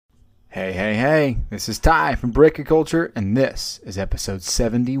Hey, hey, hey, this is Ty from Breaker Culture, and this is episode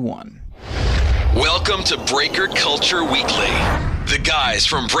 71. Welcome to Breaker Culture Weekly. The guys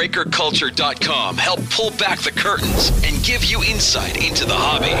from BreakerCulture.com help pull back the curtains and give you insight into the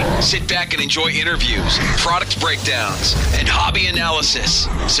hobby. Sit back and enjoy interviews, product breakdowns, and hobby analysis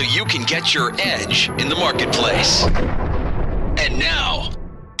so you can get your edge in the marketplace. And now,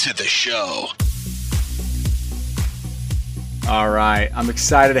 to the show. All right, I'm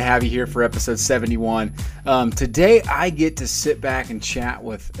excited to have you here for episode 71. Today, I get to sit back and chat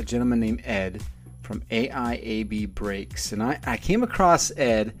with a gentleman named Ed from AIAB Brakes. And I came across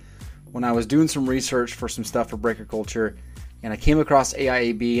Ed when I was doing some research for some stuff for Breaker Culture, and I came across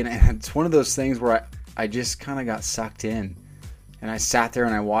AIAB, and it's one of those things where I just kind of got sucked in. And I sat there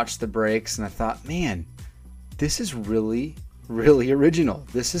and I watched the brakes, and I thought, man, this is really, really original.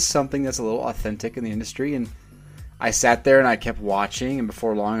 This is something that's a little authentic in the industry, and I sat there and I kept watching, and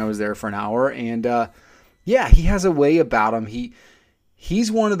before long I was there for an hour. And yeah, he has a way about him.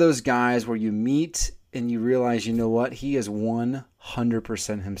 He's one of those guys where you meet and you realize, you know what? He is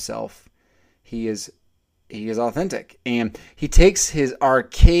 100% himself. He is authentic, and he takes his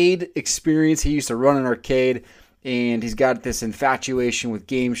arcade experience. He used to run an arcade, and he's got this infatuation with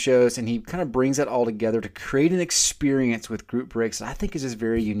game shows, and he kind of brings that all together to create an experience with group brakes that I think is just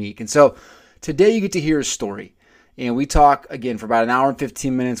very unique. And so today you get to hear his story. And we talk, again, for about an hour and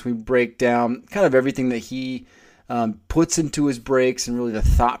 15 minutes. We break down kind of everything that he puts into his brakes and really the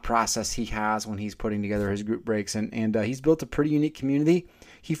thought process he has when he's putting together his group brakes. And he's built a pretty unique community.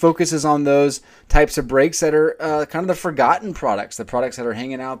 He focuses on those types of brakes that are kind of the forgotten products, the products that are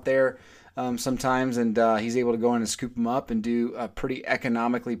hanging out there sometimes. And he's able to go in and scoop them up and do pretty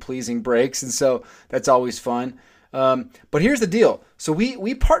economically pleasing brakes. And so that's always fun. But here's the deal. So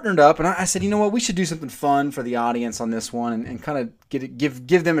we partnered up, and I said, you know what, we should do something fun for the audience on this one, and kind of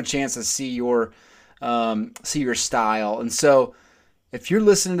give them a chance to see your style. And so if you're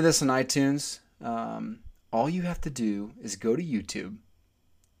listening to this on iTunes, all you have to do is go to YouTube,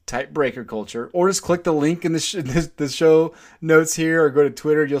 type Breaker Culture, or just click the link in the show notes here, or go to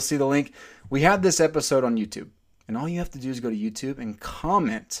Twitter. You'll see the link. We have this episode on YouTube, and all you have to do is go to YouTube and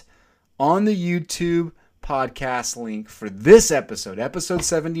comment on the YouTube podcast link for this episode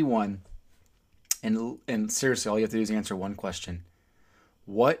 71, and seriously, all you have to do is answer one question.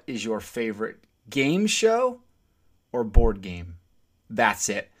 What is your favorite game show or board game? That's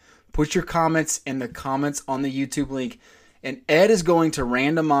it. Put your comments in the comments on the YouTube link, and Ed is going to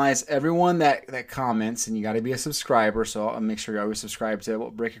randomize everyone that comments, and you got to be a subscriber, so I'll make sure you always subscribe to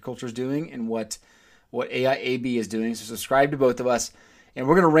what Breaker Culture is doing and what AIAB is doing, so subscribe to both of us. And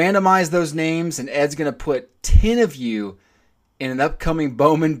we're going to randomize those names, and Ed's going to put 10 of you in an upcoming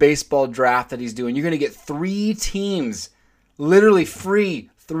Bowman baseball draft that he's doing. You're going to get 3 teams, literally free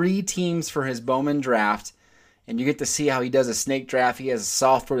 3 teams for his Bowman draft, and you get to see how he does a snake draft. He has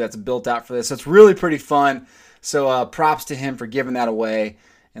software that's built out for this, so it's really pretty fun. So props to him for giving that away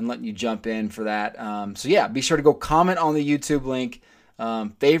and letting you jump in for that. So yeah, be sure to go comment on the YouTube link.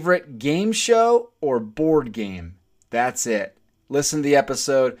 Favorite game show or board game? That's it. Listen to the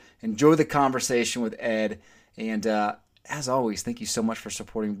episode, enjoy the conversation with Ed, and as always, thank you so much for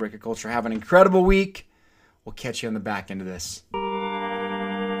supporting Breaker Culture. Have an incredible week. We'll catch you on the back end of this.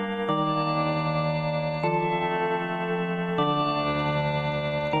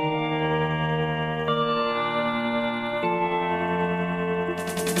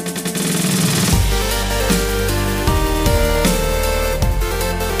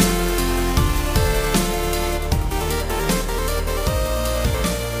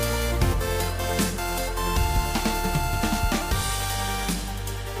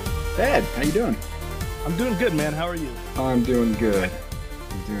 Ed, how you doing? I'm doing good, man. How are you? I'm doing good.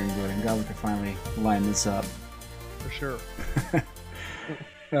 I'm glad we could finally line this up. For sure.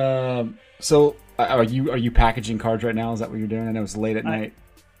 So, are you packaging cards right now? Is that what you're doing? I know it's late at night.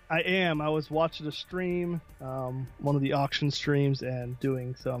 I am. I was watching a stream, one of the auction streams, and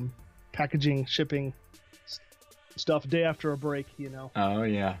doing some packaging, shipping stuff day after a break, you know. Oh,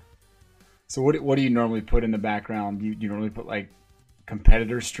 yeah. So what do you normally put in the background? Do you normally put like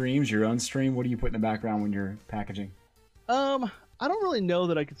competitor streams, your own stream? What do you put in the background when you're packaging? I don't really know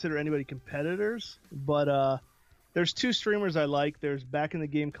that I consider anybody competitors, but there's 2 streamers I like. There's Back in the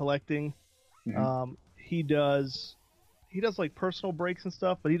Game Collecting. Mm-hmm. He does like personal breaks and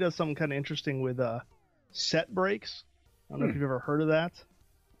stuff, but he does something kind of interesting with set breaks. I don't know if you've ever heard of that.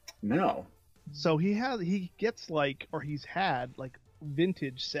 No. So he gets like, or he's had like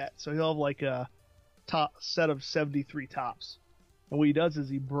vintage set. So he'll have like a top set of 73 tops. And what he does is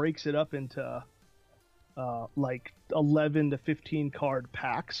he breaks it up into like 11 to 15 card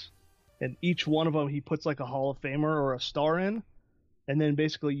packs. and each one of them he puts like a Hall of Famer or a star in, and then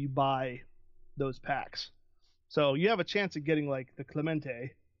basically you buy those packs. So you have a chance at getting like the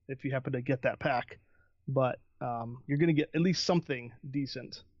Clemente if you happen to get that pack, but you're gonna get at least something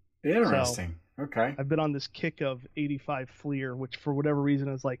decent. Interesting. So okay. I've been on this kick of 85 Fleer, which for whatever reason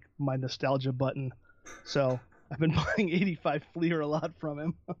is like my nostalgia button. So I've been buying 85 Fleer a lot from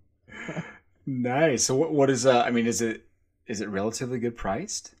him. Nice. So what is I mean, is it relatively good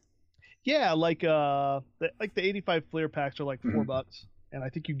priced? Yeah, like the 85 Fleer packs are like $4, and I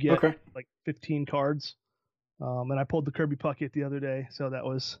think you get like 15 cards. And I pulled the Kirby Puckett the other day, so that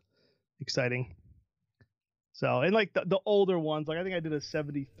was exciting. So, and like the older ones, like I think I did a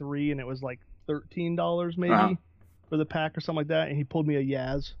 73 and it was like $13 maybe for the pack or something like that. And he pulled me a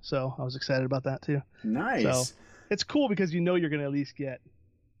Yaz, so I was excited about that too. Nice. So it's cool because you know you're going to at least get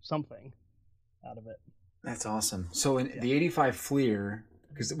something out of it. That's awesome. So in the 85 Fleer,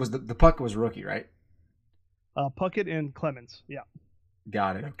 because it was the Puckett was rookie, right? Puckett and Clemens, yeah.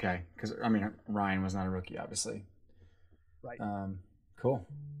 Got it. Okay. Because I mean, Ryan was not a rookie, obviously. Right. Cool.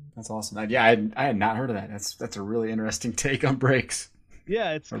 That's awesome. I had not heard of that. That's a really interesting take on breaks.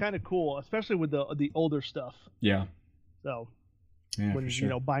 Yeah, it's kind of cool, especially with the older stuff. Yeah. So yeah, when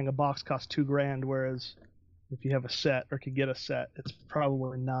sure. Buying a box costs $2,000, whereas if you have a set or can get a set, it's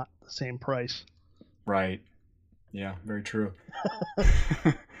probably not the same price. Right. Yeah, very true.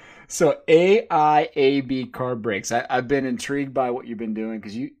 So AIAB card breaks. I've been intrigued by what you've been doing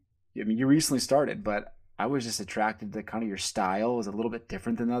because you recently started, but I was just attracted to kind of your style. It was a little bit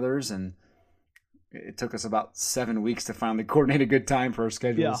different than others, and it took us about 7 weeks to finally coordinate a good time for our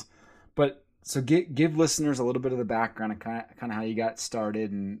schedules. Yeah. But so give listeners a little bit of the background and kind of how you got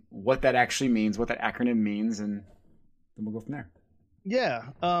started and what that actually means, what that acronym means, and then we'll go from there. Yeah.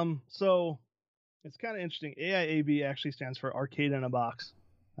 So it's kind of interesting. AIAB actually stands for Arcade in a Box.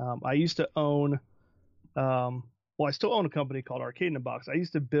 I used to own, I still own a company called Arcade in a Box. I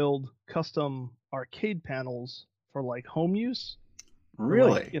used to build custom arcade panels for like home use.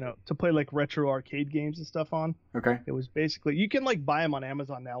 Really? Like, to play like retro arcade games and stuff on. Okay. It was basically, you can like buy them on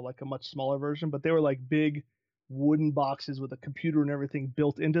Amazon now, like a much smaller version, but they were like big wooden boxes with a computer and everything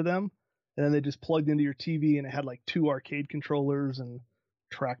built into them. And then they just plugged into your TV and it had like 2 arcade controllers and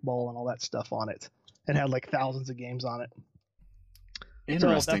trackball and all that stuff on it. And had like thousands of games on it.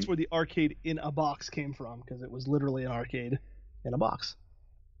 Interesting. So that's where the Arcade in a Box came from, because it was literally an arcade in a box.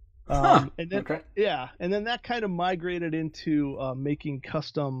 And then, yeah, and then that kind of migrated into making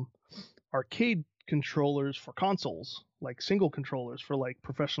custom arcade controllers for consoles, like single controllers for like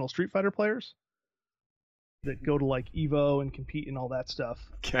professional Street Fighter players that go to like Evo and compete and all that stuff.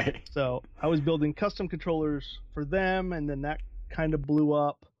 Okay. So I was building custom controllers for them, and then that kind of blew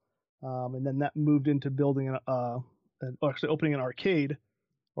up, and then that moved into building actually opening an arcade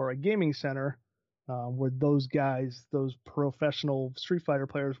or a gaming center where those guys, those professional Street Fighter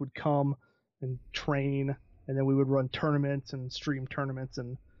players, would come and train, and then we would run tournaments and stream tournaments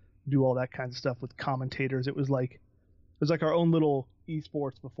and do all that kind of stuff with commentators. It was like our own little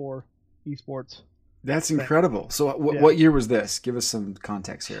esports before esports. That's incredible. So what year was this? Give us some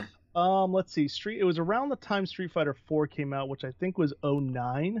context here. Let's see. It was around the time Street Fighter 4 came out, which I think was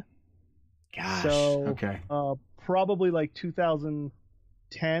 2009. Gosh. So, okay. Probably like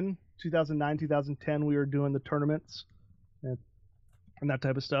 2009, 2010, we were doing the tournaments and that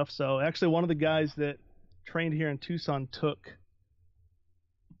type of stuff. So actually one of the guys that trained here in Tucson took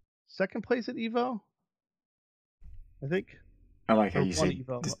second place at Evo, I think. I like how you said,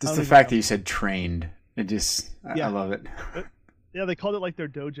 just the fact that you said trained. It just, I love it. Yeah, they called it like their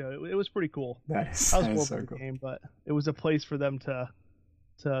dojo. It was pretty cool. That is so cool. Game, but it was a place for them to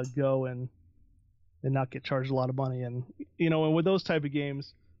go and not get charged a lot of money. And and with those type of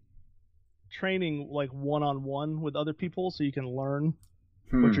games, training like one-on-one with other people so you can learn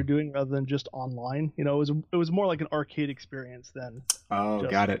what you're doing rather than just online. It was more like an arcade experience than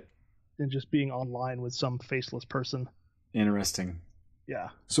got it. Than just being online with some faceless person. Interesting. Yeah.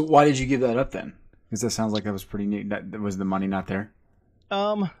 So why did you give that up then? Because that sounds like that was pretty neat. Was the money not there?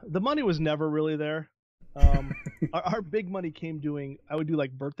 The money was never really there. Our big money came I would do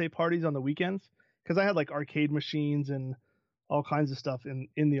like birthday parties on the weekends because I had like arcade machines and all kinds of stuff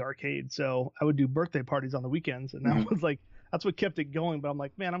in the arcade. So I would do birthday parties on the weekends, and that was like, that's what kept it going. But I'm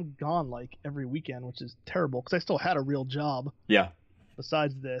like, man, I'm gone like every weekend, which is terrible because I still had a real job. Yeah.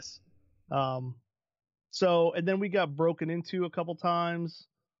 Besides this. So, and then we got broken into a couple times.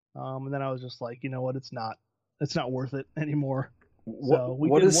 And then I was just like, you know what? It's not worth it anymore. So we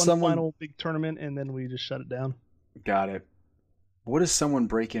did one final big tournament, and then we just shut it down. Got it. What does someone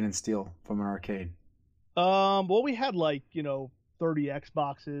break in and steal from an arcade? Well, we had like, 30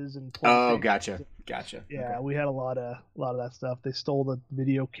 Xboxes and Oh, PlayStations. gotcha. Yeah, Okay. we had a lot of that stuff. They stole the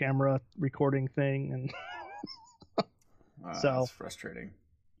video camera recording thing, and so That's frustrating.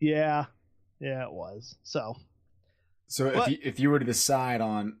 yeah, it was. So If you were to decide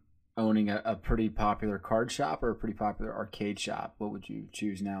on owning a pretty popular card shop or a pretty popular arcade shop, what would you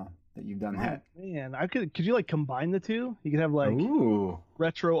choose now that you've done that? man, could you like combine the two? You could have like Ooh,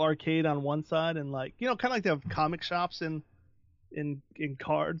 retro arcade on one side and like kind of like they have comic shops in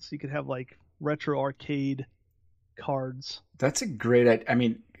cards. You could have like retro arcade cards. that's a great idea. I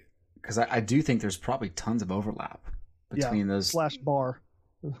mean, because I do think there's probably tons of overlap between those. Slash bar.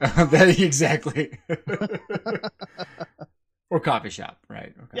 Exactly. Or coffee shop,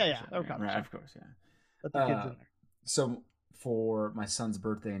 right? Or coffee shop, or coffee right, shop. of course, yeah. Let the kids in there. So for my son's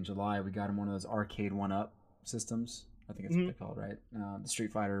birthday in July, we got him one of those arcade 1-up systems. I think that's what they're called, right? The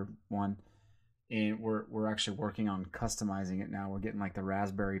Street Fighter one, and we're actually working on customizing it now. We're getting like the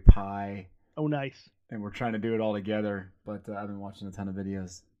Raspberry Pi. Oh, nice. And we're trying to do it all together. But I've been watching a ton of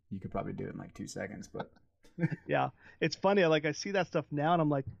videos. You could probably do it in like 2 seconds, but Yeah, it's funny. I see that stuff now, and I'm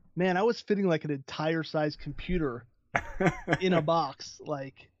like, man, I was fitting like an entire size computer in a box.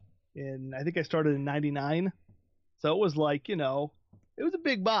 I think I started in '99, so it was like it was a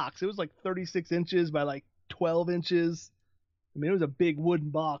big box. It was like 36 inches by like 12 inches. I mean, it was a big wooden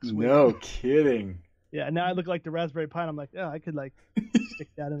box. No kidding. Yeah, now I look like the Raspberry Pi. And I'm like, oh, I could like stick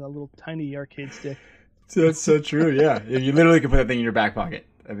that in a little tiny arcade stick. That's so true. Yeah, you literally can put that thing in your back pocket.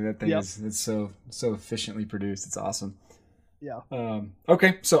 I mean, that thing it's so efficiently produced. It's awesome. Yeah.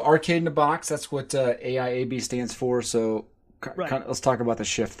 Okay, so arcade in a box. That's what AIAB stands for. So, Right. let's talk about the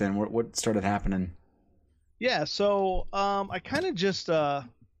shift then. What started happening? Yeah. So I kind of just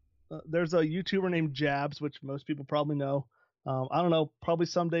there's a YouTuber named Jabs, which most people probably know. I don't know, probably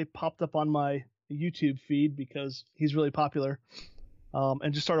someday popped up on my YouTube feed because he's really popular.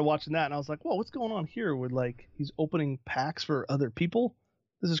 And just started watching that, and I was like, whoa, what's going on here? With like he's opening packs for other people.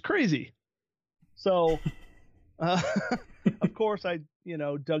 This is crazy. So, of course, I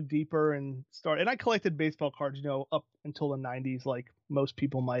dug deeper and started, and I collected baseball cards, up until the '90s, like most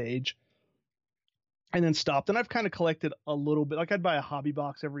people my age, and then stopped. And I've kind of collected a little bit. Like I'd buy a hobby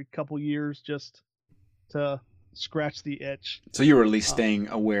box every couple years just to scratch the itch. So you were at least staying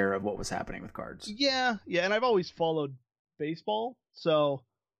aware of what was happening with cards. Yeah, and I've always followed baseball, so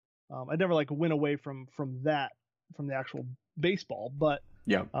I never like went away from the actual baseball, but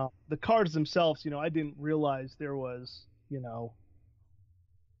Yeah. the cards themselves, I didn't realize there was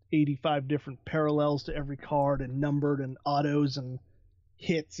 85 different parallels to every card and numbered and autos and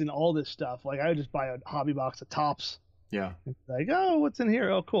hits and all this stuff. Like I would just buy a hobby box of Topps. Yeah. And like, oh, what's in here?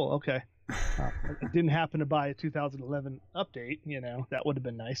 Oh, cool. Okay. I didn't happen to buy a 2011 update. That would have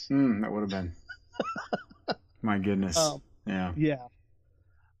been nice. That would have been. My goodness. Yeah.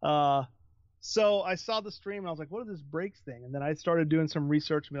 Yeah. So I saw the stream and I was like, what is this breaks thing? And then I started doing some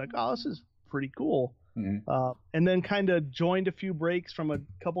research and be like, oh, this is pretty cool. Mm-hmm. And then kind of joined a few breaks from a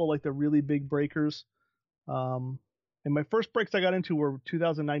couple of like the really big breakers. And my first breaks I got into were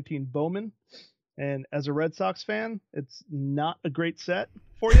 2019 Bowman. And as a Red Sox fan, it's not a great set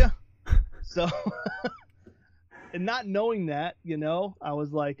for you. So, and not knowing that, I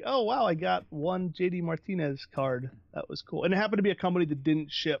was like, oh, wow, I got one JD Martinez card. That was cool. And it happened to be a company that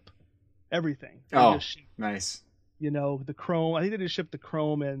didn't ship everything. They just shipped, nice. the Chrome. I think they just shipped the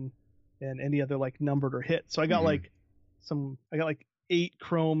Chrome and any other like numbered or hit. So I got like 8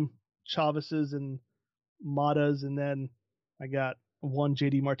 Chrome Chavez's and Matas, and then I got one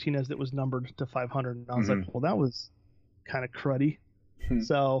JD Martinez that was numbered to 500. And I was like, well, that was kind of cruddy.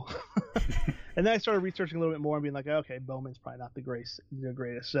 So, and then I started researching a little bit more and being like, okay, Bowman's probably not the greatest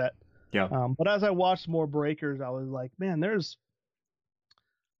set. Yeah. But as I watched more breakers, I was like, man, there's,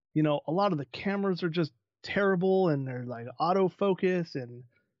 a lot of the cameras are just terrible and they're like autofocus and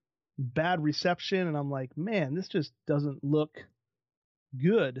bad reception. And I'm like, man, this just doesn't look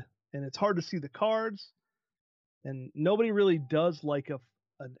good. And it's hard to see the cards. And nobody really does like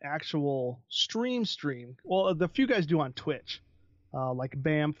an actual stream. Well, the few guys do on Twitch. Like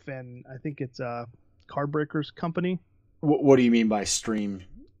Bamf, and I think it's Card Breakers Company. What do you mean by stream?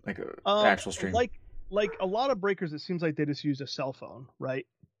 Like actual stream? Like a lot of breakers, it seems like they just use a cell phone, right,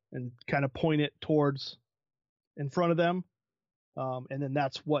 and kind of point it towards in front of them, and then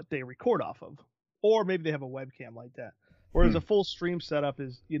that's what they record off of. Or maybe they have a webcam like that. Whereas a full stream setup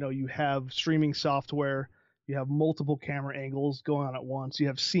is, you have streaming software, you have multiple camera angles going on at once, you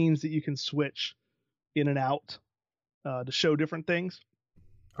have scenes that you can switch in and out. To show different things.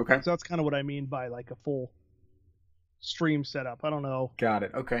 Okay. So that's kind of what I mean by like a full stream setup. I don't know. Got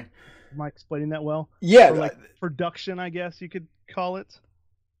it. Okay. Am I explaining that well? Yeah. Or like production, I guess you could call it.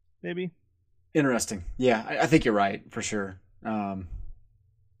 Maybe. Interesting. Yeah, I think you're right for sure.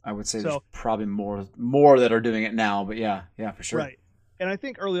 I would say there's probably more that are doing it now, but yeah, for sure. Right. And I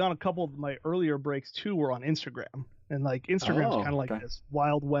think early on, a couple of my earlier breaks too were on Instagram, and like Instagram's kind of like this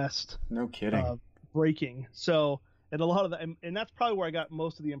Wild West. No kidding. Breaking. So, and a lot of that, and that's probably where I got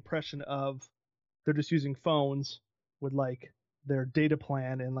most of the impression of they're just using phones with like their data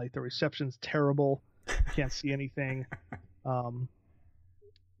plan, and like the reception's terrible. Can't see anything. Zooming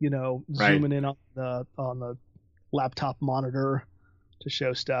in on the laptop monitor to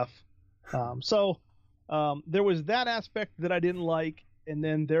show stuff. There was that aspect that I didn't like, and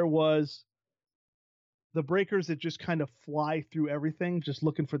then there was the breakers that just kind of fly through everything, just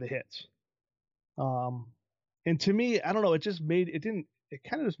looking for the hits. And to me, I don't know, it just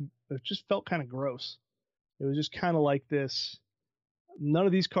felt kind of gross. It was just kind of like this. None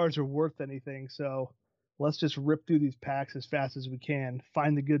of these cards are worth anything, so let's just rip through these packs as fast as we can,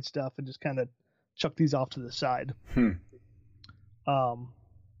 find the good stuff, and just kind of chuck these off to the side.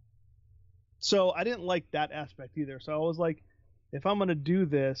 So I didn't like that aspect either. So I was like, if I'm going to do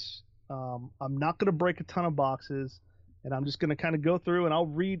this, I'm not going to break a ton of boxes, and I'm just going to kind of go through, and I'll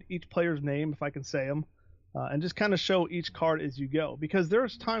read each player's name if I can say them, and just kind of show each card as you go. Because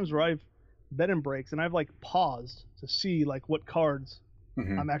there's times where I've been in breaks, and I've like paused to see like what cards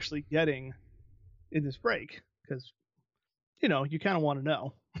I'm actually getting in this break, because you kind of want to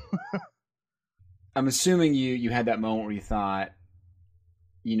know. I'm assuming you had that moment where you thought,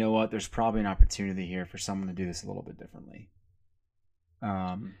 you know what, there's probably an opportunity here for someone to do this a little bit differently.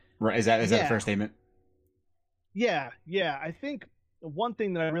 Right? Is that a fair statement? Yeah. I think one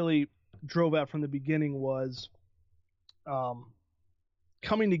thing that I really drove out from the beginning was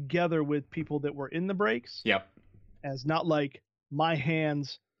coming together with people that were in the breaks. Yep. As not like my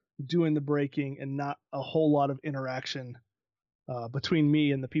hands doing the breaking and not a whole lot of interaction between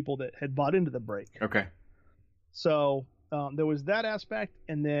me and the people that had bought into the break. Okay. So there was that aspect,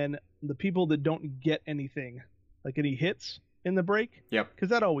 and then the people that don't get anything, like any hits in the break. Yep. Because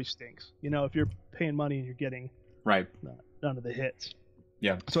that always stinks. If you're paying money and you're getting none of the hits.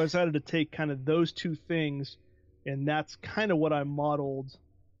 Yeah. So I decided to take kind of those two things, and that's kind of what I modeled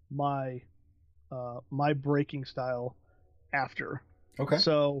my breaking style after. Okay.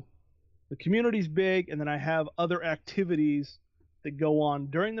 So the community's big, and then I have other activities that go on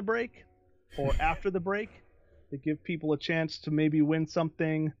during the break or after the break that give people a chance to maybe win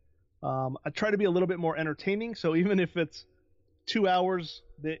something. I try to be a little bit more entertaining, so even if it's 2 hours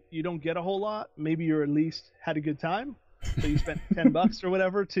that you don't get a whole lot, maybe you're at least had a good time. So you spent $10 or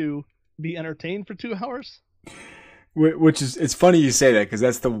whatever to be entertained for 2 hours. Which is, it's funny you say that, because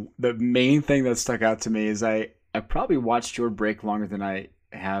that's the main thing that stuck out to me is I probably watched your break longer than I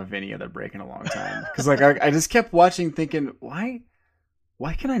have any other break in a long time. Because like I just kept watching, thinking, why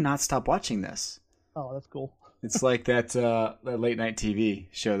can I not stop watching this? Oh, that's cool. It's like that late night TV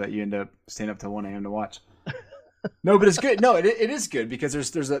show that you end up staying up till 1 a.m. to watch. No, but it's good. No, it is good, because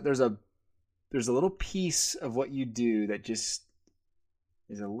there's a little piece of what you do that just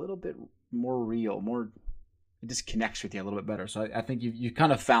is a little bit more real, it just connects with you a little bit better. So I think you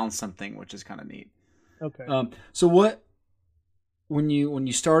kind of found something, which is kind of neat. Okay. So when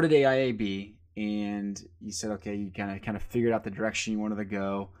you started AIAB and you said, okay, you kind of figured out the direction you wanted to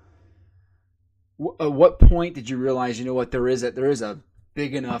go, at what point did you realize, you know what, there is a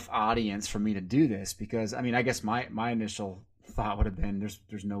big enough audience for me to do this? Because I mean, I guess my initial thought would have been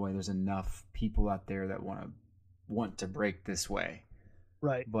there's no way there's enough people out there that want to break this way.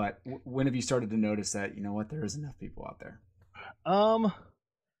 Right. But when have you started to notice that, you know what, there is enough people out there?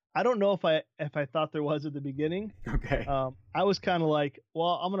 I don't know if I thought there was at the beginning. Okay. I was kind of like,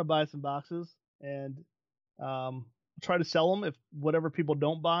 well, I'm gonna buy some boxes and try to sell them. If whatever people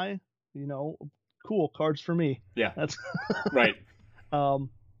don't buy, cool, cards for me. Yeah. That's right. So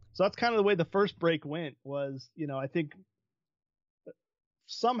that's kind of the way the first break went. Was I think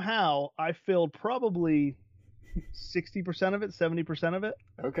somehow I filled probably 60% of it, 70% of it.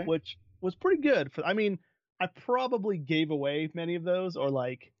 Okay. Which was pretty good. I probably gave away many of those, or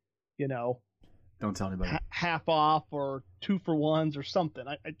like, don't tell anybody. Half off or 2-for-1s or something.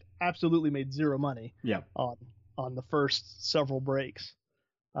 I absolutely made zero money. Yeah. On the first several breaks.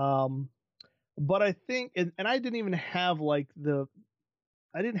 But I think, and I didn't even have like the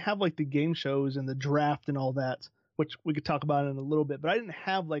game shows and the draft and all that, which we could talk about in a little bit, but I didn't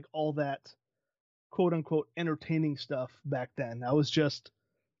have like all that quote unquote entertaining stuff back then. I was just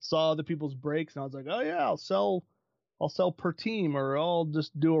saw other people's breaks and I was like, oh yeah, I'll sell per team, or I'll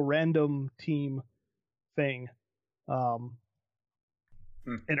just do a random team thing.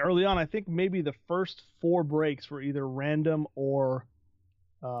 And early on, I think maybe the first 4 breaks were either random or,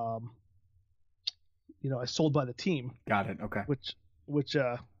 I sold by the team. Got it. Okay. Which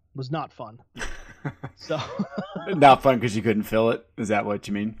was not fun. So not fun because you couldn't fill it. Is that what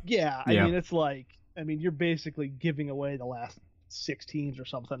you mean? Yeah. I mean, it's like, you're basically giving away the last 6 teams or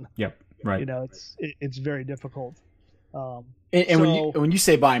something. Yep. Right. It's very difficult. When you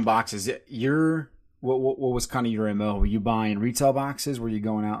say buying boxes, what was kind of your MO? Were you buying retail boxes? Were you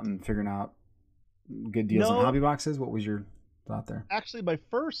going out and figuring out good deals on hobby boxes? What was your thought there? Actually,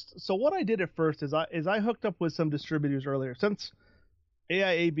 what I did at first is I hooked up with some distributors earlier. Since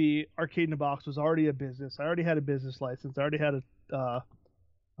AIAB Arcade in a Box was already a business, I already had a business license. I already had a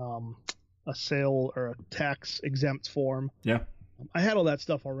sale or a tax exempt form. Yeah. I had all that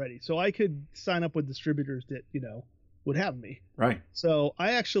stuff already, so I could sign up with distributors that would have me. Right. So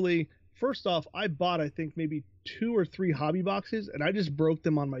I actually, first off, I bought I think maybe 2 or 3 hobby boxes, and I just broke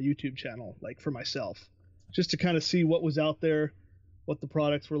them on my YouTube channel, like for myself, just to kind of see what was out there, what the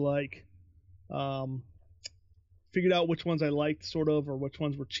products were like. Figured out which ones I liked, sort of, or which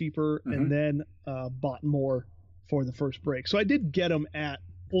ones were cheaper, and then bought more for the first break. So I did get them at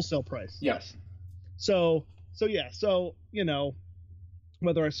wholesale price. Yes. So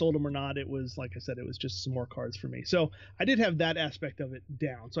whether I sold them or not, it was, like I said, it was just some more cards for me. So I did have that aspect of it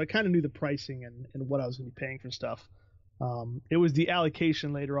down. So I kind of knew the pricing and what I was going to be paying for stuff. It was the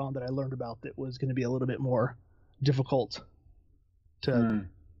allocation later on that I learned about that was going to be a little bit more difficult to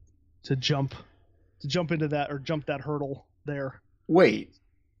jump into that, or jump that hurdle there. Wait,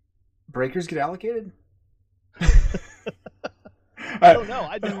 breakers get allocated? I don't know.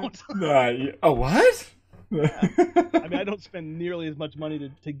 I don't. Oh, what? Yeah. I don't spend nearly as much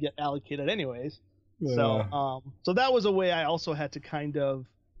money to get allocated anyways. So that was a way I also had to kind of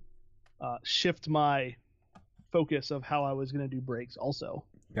shift my focus of how I was going to do breaks also.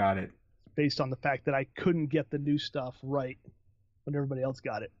 Got it. Based on the fact that I couldn't get the new stuff right when everybody else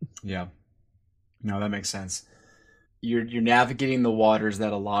got it. Yeah. No, that makes sense. You're navigating the waters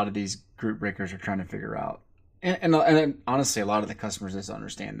that a lot of these group breakers are trying to figure out. And honestly, a lot of the customers just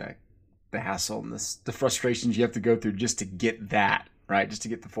understand the hassle and the frustrations you have to go through just to get that, right? Just to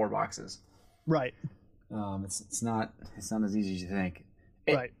get the 4 boxes. Right. It's not as easy as you think.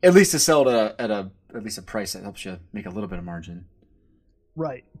 Right. At least to sell it at least a price that helps you make a little bit of margin.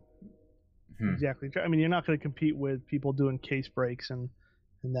 Right. Exactly. You're not going to compete with people doing case breaks and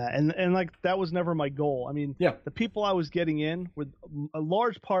that. And like, that was never my goal. The people I was getting in were a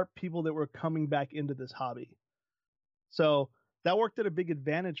large part people that were coming back into this hobby. So that worked at a big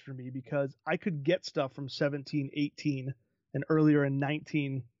advantage for me because I could get stuff from 17, 18, and earlier in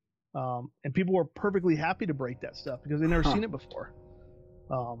 19. And people were perfectly happy to break that stuff because they'd never seen it before.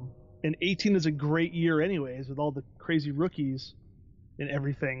 And 18 is a great year anyways, with all the crazy rookies and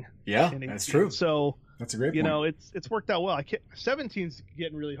everything. Yeah, that's true. So that's a great point. It's worked out well. 17's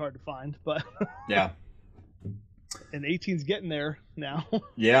getting really hard to find, but yeah. And 18's getting there now.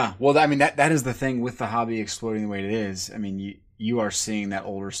 Yeah. Well, that is the thing with the hobby exploding the way it is. You are seeing that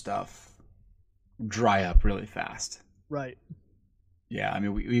older stuff dry up really fast. Right. Yeah.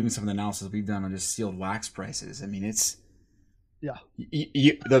 Even some of the analysis we've done on just sealed wax prices. It's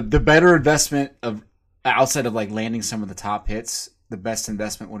the better investment of outside of like landing some of the top hits. The best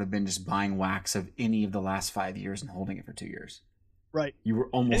investment would have been just buying wax of any of the last 5 years and holding it for 2 years. Right. You were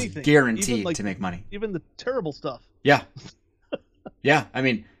almost guaranteed to make money. Even the terrible stuff. Yeah. Yeah.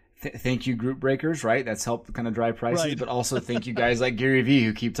 Thank you, group breakers, right? That's helped kind of drive prices, right. But also thank you guys like Gary Vee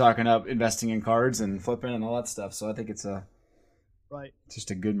who keep talking up investing in cards and flipping and all that stuff. So I think it's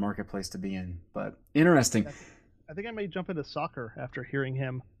just a good marketplace to be in. But interesting. I think I may jump into soccer after hearing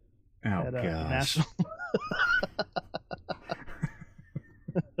him at National.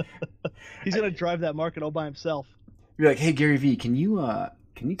 He's gonna drive that market all by himself. You're like, hey Gary Vee, can you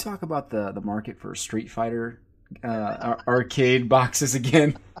talk about the market for Street Fighter arcade boxes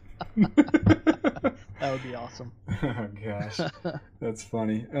again? That would be awesome. Oh gosh, that's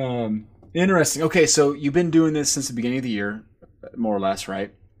funny. Interesting. Okay, so you've been doing this since the beginning of the year, more or less,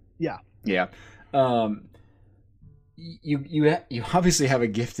 right? Yeah. Yeah. You obviously have a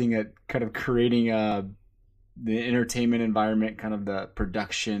gifting at kind of creating the entertainment environment, kind of the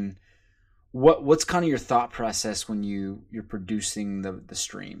production. What's kind of your thought process when you're producing the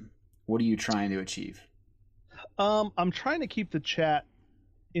stream? What are you trying to achieve? I'm trying to keep the chat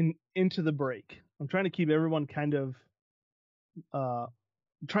into the break. I'm trying to keep everyone kind of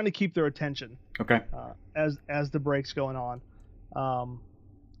trying to keep their attention. Okay. As the break's going on,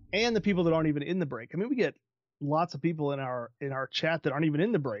 and the people that aren't even in the break. We get lots of people in our chat that aren't even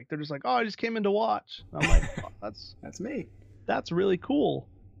in the break. They're just like, oh, I just came in to watch. I'm like, That's me. That's really cool.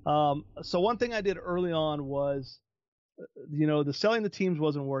 So one thing I did early on was, the selling the teams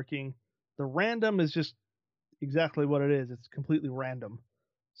wasn't working. The random is just exactly what it is. It's completely random.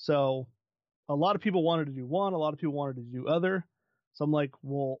 So a lot of people wanted to do one, a lot of people wanted to do other. So I'm like,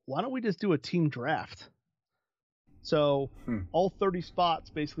 well, why don't we just do a team draft? So all 30 spots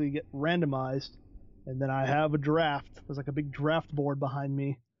basically get randomized, and then I have a draft. There's like a big draft board behind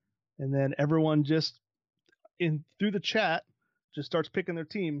me, and then everyone just through the chat just starts picking their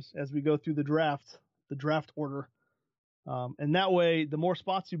teams as we go through the draft order. And that way, the more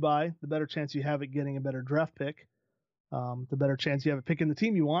spots you buy, the better chance you have at getting a better draft pick. The better chance you have at picking the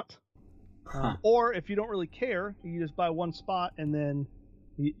team you want. Or if you don't really care, you just buy one spot and then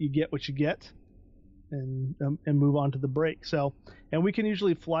you get what you get, and move on to the break. So, and we can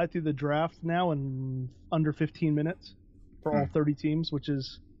usually fly through the draft now in under 15 minutes for all 30 teams, which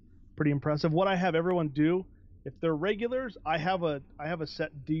is pretty impressive. What I have everyone do, if they're regulars, I have a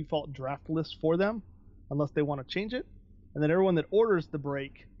set default draft list for them, unless they want to change it. And then everyone that orders the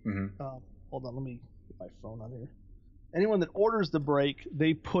break, hold on, let me get my phone on here. Anyone that orders the break,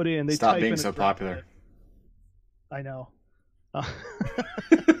 they put in. They Stop type being in so popular. list. I know.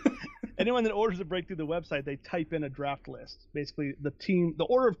 Anyone that orders the break through the website, they type in a draft list. Basically, the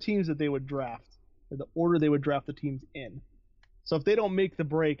order of teams that they would draft, or the order they would draft the teams in. So if they don't make the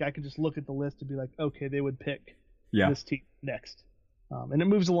break, I can just look at the list and be like, okay, they would pick this team next, and it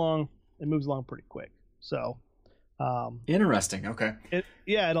moves along. It moves along pretty quick. So. Interesting. Okay.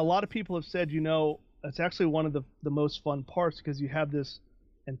 And a lot of people have said, it's actually one of the most fun parts, because you have this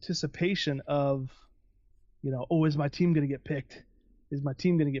anticipation of, is my team going to get picked? Is my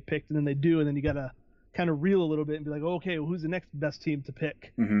team going to get picked? And then they do, and then you got to kind of reel a little bit and be like, okay, well, who's the next best team to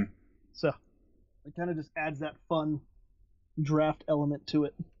pick? Mm-hmm. So it kind of just adds that fun draft element to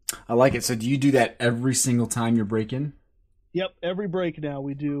it. I like it. So do you do that every single time you're breaking? Yep. Every break now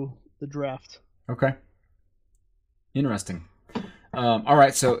we do the draft. Okay. Interesting. All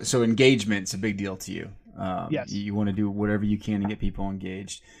right, so engagement's a big deal to you. Yes. You want to do whatever you can to get people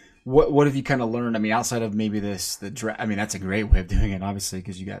engaged. What have you kind of learned? I mean, outside of maybe the draft. I mean, that's a great way of doing it, obviously,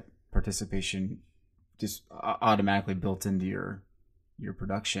 because you got participation just automatically built into your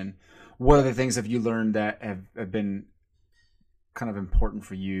production. What other things have you learned that have been kind of important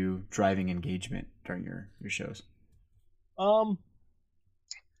for you driving engagement during your shows?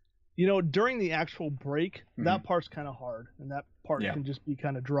 During the actual break, that part's kind of hard, and that part can just be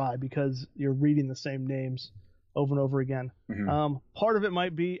kind of dry because you're reading the same names over and over again. Part of it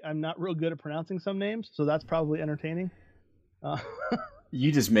might be I'm not real good at pronouncing some names, so that's probably entertaining.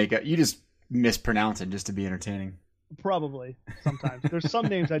 You just mispronounce it just to be entertaining. Probably sometimes. There's some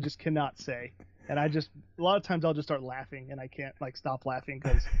names I just cannot say, and a lot of times I'll just start laughing, and I can't stop laughing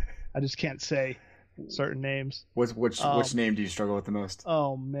because I just can't say certain names. Which name do you struggle with the most?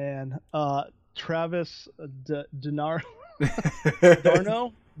 Oh man, Travis Denarno.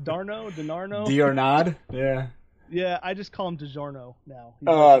 Diornad? Yeah, I just call him DiGiorno now.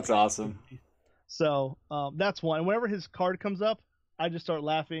 Oh, that's awesome. So that's one. And whenever his card comes up, I just start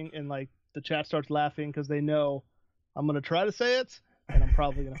laughing, and the chat starts laughing because they know I'm gonna try to say it, and I'm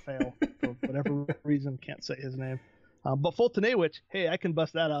probably gonna fail for whatever reason. Can't say his name. But Fultonewicz, hey, I can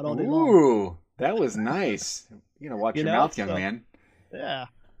bust that out all day long. Ooh, that was nice. You gotta watch your mouth, young man. Yeah.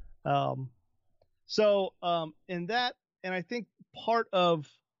 So in that, and I think part of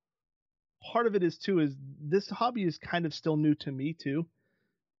it is this hobby is kind of still new to me too.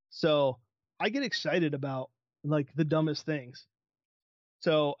 So I get excited about the dumbest things.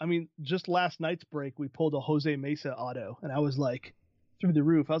 So, I mean, just last night's break, we pulled a Jose Mesa auto, and I was through the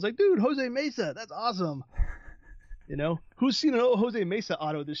roof. I was like, dude, Jose Mesa, that's awesome. Who's seen an Jose Mesa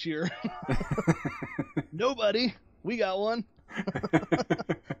auto this year? Nobody. We got one.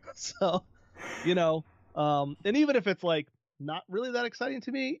 So, and even if it's not really that exciting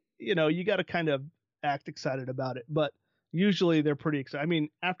to me, you got to kind of act excited about it. But usually they're pretty excited. I mean,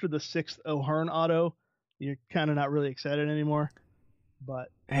 after the 6th O'Hearn auto, you're kind of not really excited anymore. But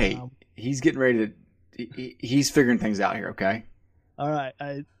hey, he's getting ready to. He's figuring things out here. Okay. All right.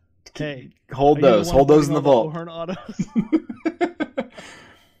 Hold those in the vault. O'Hearn autos?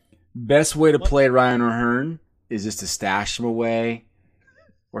 Best way to play Ryan O'Hearn is just to stash them away,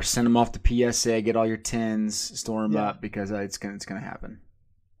 or send them off to PSA. Get all your 10s, store them up, because it's gonna happen.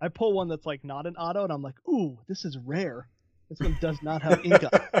 I pull one that's not an auto, and I'm like, ooh, this is rare. This one does not have ink on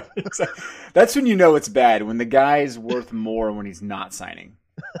it. That's when you know it's bad, when the guy's worth more when he's not signing.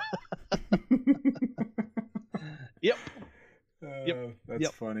 Yep. That's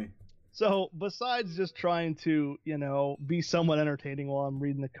funny. So besides just trying to, be somewhat entertaining while I'm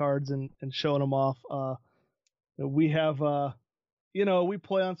reading the cards and showing them off, We have we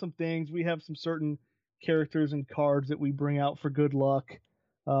play on some things. We have some certain characters and cards that we bring out for good luck.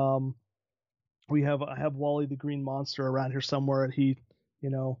 Um, I have Wally the Green Monster around here somewhere, and he, you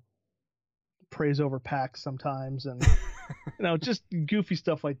know, prays over packs sometimes, and just goofy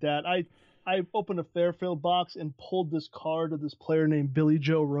stuff like that. I opened a Fairfield box and pulled this card of this player named Billy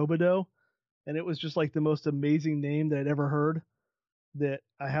Joe Robideau, and it was just like the most amazing name that I'd ever heard. That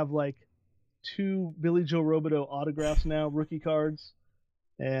I have like 2 Billy Joe Robideau autographs now, rookie cards,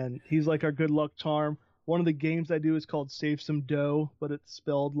 and he's like our good luck charm. One of the games I do is called Save Some Dough, but it's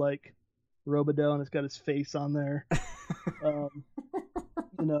spelled like Robideau, and it's got his face on there.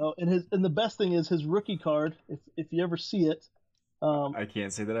 And the best thing is his rookie card. If you ever see it, I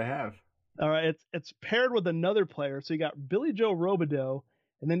can't say that I have. all right, it's paired with another player. So you got Billy Joe Robideau,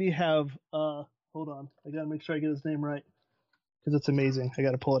 and then you have hold on, I gotta make sure I get his name right because it's amazing. I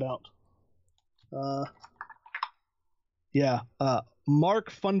gotta pull it out.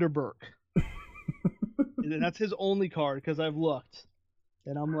 Mark Funderburk. And that's his only card because I've looked,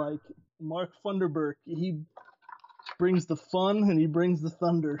 and I'm like, Mark Funderburk. He brings the fun and he brings the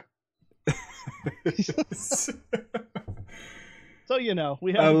thunder. So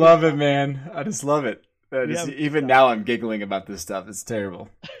we have. I love it, man. I just love it. Even now, I'm giggling about this stuff. It's terrible.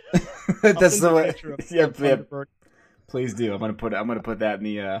 That's the way. Yeah. Please do. I'm gonna put that in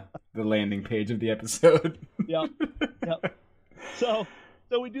the landing page of the episode. Yep.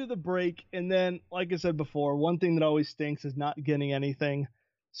 So we do the break, and then, like I said before, one thing that always stinks is not getting anything.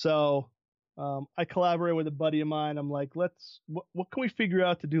 So I collaborate with a buddy of mine. I'm like, what can we figure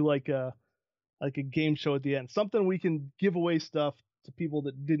out to do like a game show at the end? Something we can give away stuff to people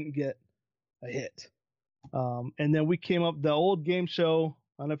that didn't get a hit. And then we came up the old game show.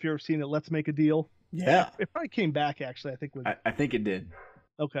 I don't know if you've ever seen it. Let's Make a Deal. Yeah. It probably came back, actually. I think it did.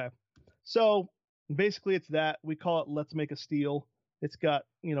 Okay. So basically it's that. We call it Let's Make a Steal. It's got,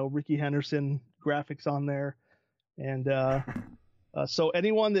 Ricky Henderson graphics on there. And so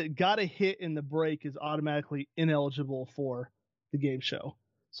anyone that got a hit in the break is automatically ineligible for the game show.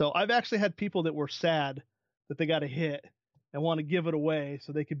 So I've actually had people that were sad that they got a hit and want to give it away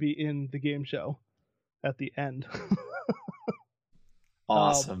so they could be in the game show at the end.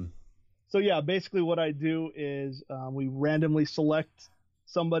 Awesome. So yeah, basically what I do is we randomly select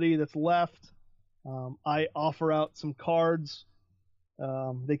somebody that's left. I offer out some cards.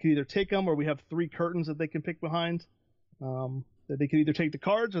 They can either take them, or we have 3 curtains that they can pick behind. That they can either take the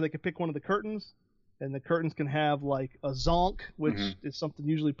cards, or they can pick one of the curtains. And the curtains can have like a zonk, which is something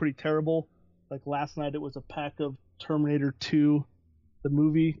usually pretty terrible. Like last night, it was a pack of Terminator 2, the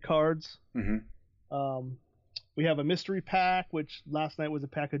movie cards. We have a mystery pack, which last night was a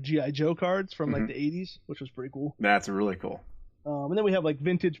pack of G.I. Joe cards from like the 80s, which was pretty cool. That's really cool. And then we have like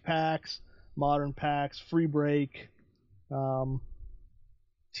vintage packs, modern packs, free break,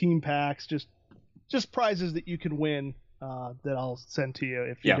 team packs, just prizes that you can win that I'll send to you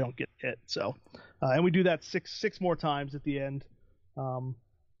if you don't get hit. So, and we do that six more times at the end.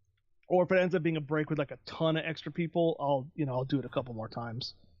 Or if it ends up being a break with like a ton of extra people, I'll do it a couple more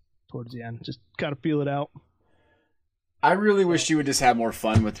times towards the end. Just kind of feel it out. I really wish you would just have more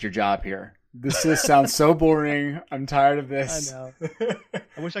fun with your job here. This just sounds so boring. I'm tired of this. I know.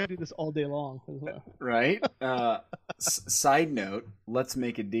 I wish I could do this all day long. Right? Side note, Let's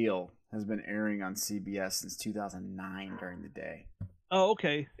Make a Deal has been airing on CBS since 2009 during the day. Oh,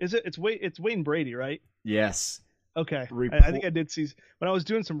 okay. Is it? It's Wayne Brady, right? Yes. Okay. I think I did see when I was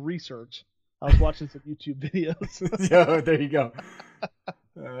doing some research. I was watching some YouTube videos. Yo, there you go.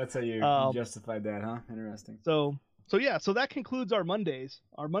 That's how you justified that, huh? Interesting. So that concludes our Mondays.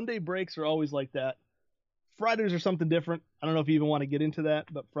 Our Monday breaks are always like that. Fridays are something different. I don't know if you even want to get into that,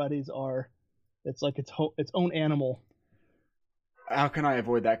 but Fridays it's like its own animal. How can I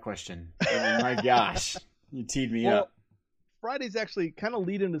avoid that question? I mean, my gosh, you teed me up. Fridays actually kind of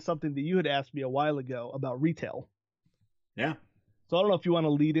lead into something that you had asked me a while ago about retail. Yeah. So I don't know if you want to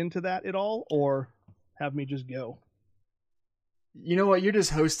lead into that at all or have me just go. You know what? You're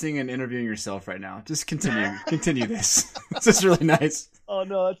just hosting and interviewing yourself right now. Just continue this. This is really nice. Oh,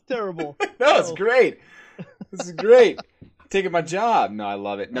 no, that's terrible. No, it's great. This is great. Taking my job. No, I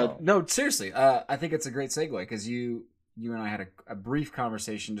love it. No, seriously. I think it's a great segue because you and I had a brief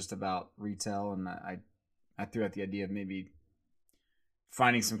conversation just about retail, and I threw out the idea of maybe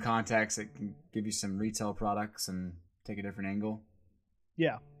finding some contacts that can give you some retail products and take a different angle.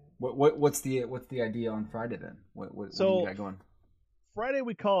 Yeah. What's the idea on Friday then? What do you got going? Friday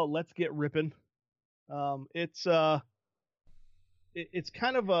we call it Let's Get Rippin'. It's kind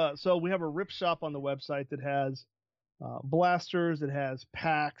of so we have a rip shop on the website that has blasters, it has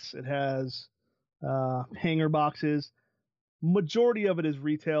packs, it has hanger boxes. Majority of it is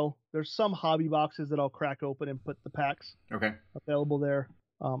retail. There's some hobby boxes that I'll crack open and put the packs available there.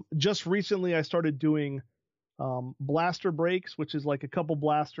 Just recently, I started doing blaster breaks, which is like a couple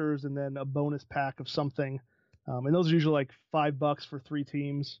blasters and then a bonus pack of something. And those are usually like $5 for 3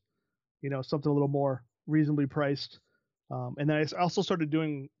 teams, something a little more reasonably priced. And then I also started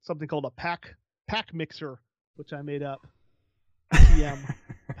doing something called a pack mixer, which I made up. TM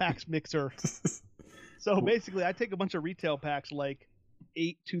packs mixer. So basically, I take a bunch of retail packs like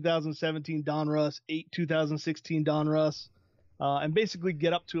 8 2017 Donruss, 8 2016 Donruss, and basically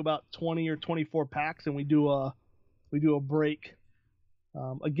get up to about 20 or 24 packs, and we do a break.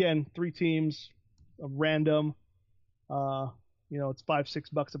 Again, 3 teams, random. It's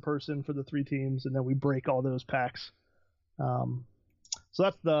 $5-6 a person for the 3 teams, and then we break all those packs. So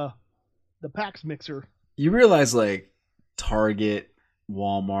that's the packs mixer. You realize like Target,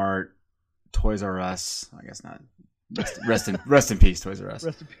 Walmart, Toys R Us, I guess not. Rest in peace, Toys R Us.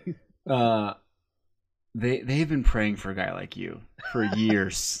 Rest in peace. They've been praying for a guy like you for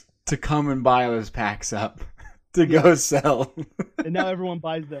years to come and buy those packs up to go sell. And now everyone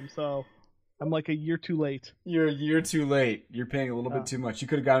buys them, so I'm like a year too late. You're a year too late. You're paying a little bit too much. You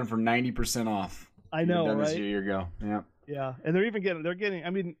could have gotten them for 90% off. I know, done right? This a year ago. Yeah. Yeah, and they're getting.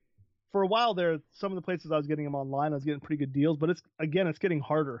 I mean, for a while there, some of the places I was getting them online, I was getting pretty good deals, but it's getting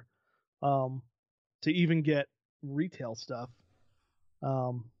harder to even get retail stuff.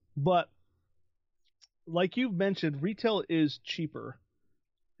 But like you've mentioned, retail is cheaper.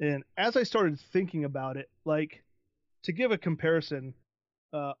 And as I started thinking about it, like to give a comparison,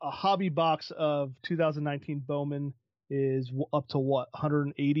 a hobby box of 2019 Bowman is up to what,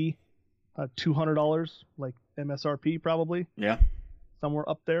 180, $200, like MSRP probably. Yeah. Somewhere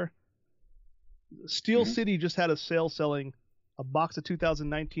up there. Steel City just had a sale selling a box of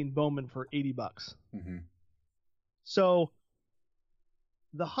 2019 Bowman for $80. Mm-hmm. So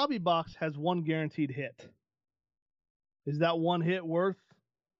the hobby box has one guaranteed hit. Is that one hit worth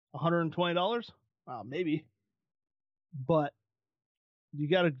 $120? Maybe. But you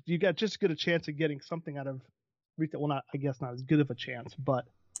got just as good a chance of getting something out of retail. Well, I guess not as good of a chance, but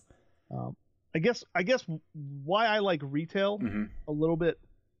I guess why I like retail a little bit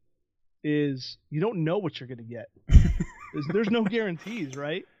is you don't know what you're going to get. There's no guarantees,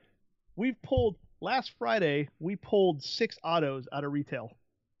 right? Last Friday, we pulled 6 autos out of retail.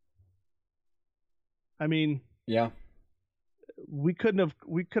 I mean, yeah, we could have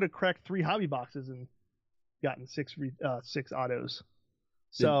cracked 3 hobby boxes and gotten 6 autos.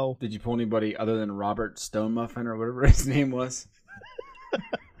 So did you pull anybody other than Robert Stone Muffin or whatever his name was?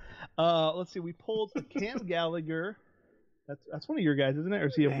 Let's see. We pulled a Cam Gallagher. That's one of your guys, isn't it? Or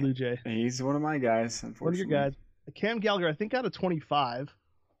is he a Blue Jay? He's one of my guys, unfortunately. One of your guys. A Cam Gallagher, I think, out of 25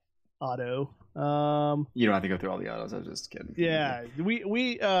 auto. You don't have to go through all the autos. I was just kidding. Yeah,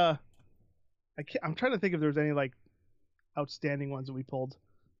 I'm trying to think if there's any like outstanding ones that we pulled.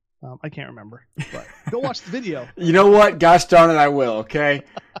 I can't remember, but go watch the video. You know what? Gosh darn it, I will. Okay.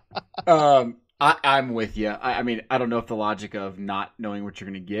 I'm with you. I mean, I don't know if the logic of not knowing what you're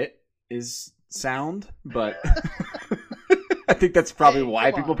going to get is sound, but I think that's probably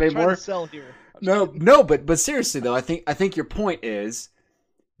why people pay more. To sell here. No, but seriously though, I think your point is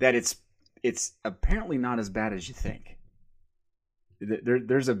that it's apparently not as bad as you think.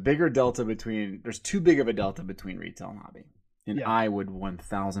 There's a bigger delta there's too big of a delta between retail and hobby, and yeah. I would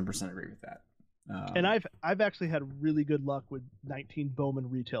 1000% agree with that. And I've actually had really good luck with 19 Bowman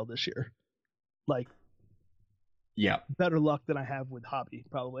retail this year, like yeah, better luck than I have with hobby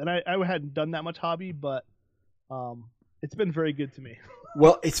probably. And I hadn't done that much hobby, but it's been very good to me.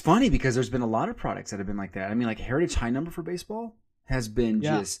 Well, it's funny because there's been a lot of products that have been like that. I mean, like Heritage High Number for baseball has been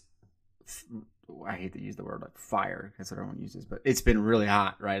just, I hate to use the word like fire, that's what everyone uses, but it's been really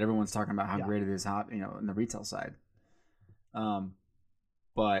hot, right? Everyone's talking about how great it is hot, in the retail side.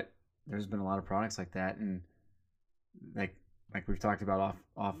 But there's been a lot of products like that, and like we've talked about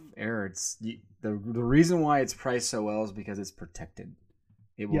off air, it's the reason why it's priced so well is because it's protected.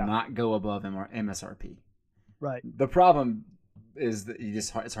 It will not go above MSRP. Right. The problem is that it's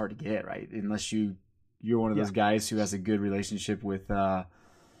hard to get, right? Unless you're one of those guys who has a good relationship with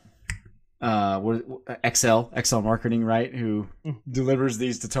XL Marketing, right? Who delivers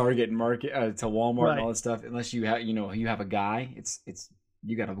these to Target and Market to Walmart and all that stuff. Unless you have you have a guy, it's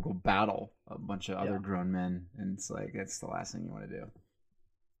you got to go battle a bunch of other grown men, and it's like that's the last thing you want to do.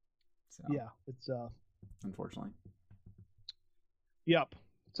 So, yeah, it's unfortunately. Yep.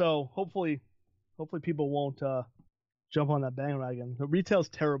 So hopefully people won't jump on that bandwagon. The retail's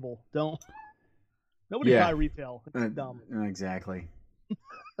terrible. Nobody buy retail. It's dumb. Exactly.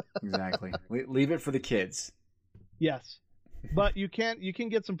 Exactly. Leave it for the kids. Yes, but you can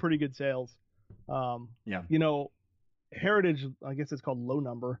get some pretty good sales. Yeah. You know, Heritage, I guess it's called Low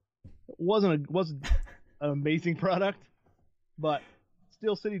Number. It wasn't an amazing product, but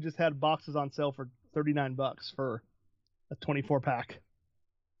Steel City just had boxes on sale for $39 for a 24 pack.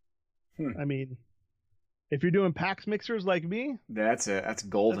 I mean, if you're doing PAX mixers like me, that's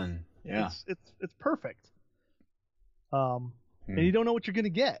golden. Yeah, it's perfect. And you don't know what you're gonna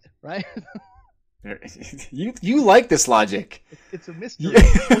get, right? you like this logic. It's a mystery.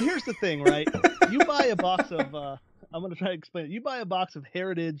 Well, here's the thing, right? You buy a box of I'm gonna try to explain it. You buy a box of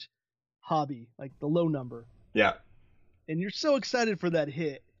Heritage Hobby, like the Low Number. Yeah. And you're so excited for that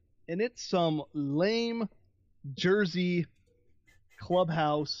hit, and it's some lame Jersey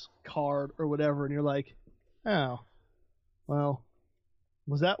clubhouse card or whatever, and you're like, oh, well,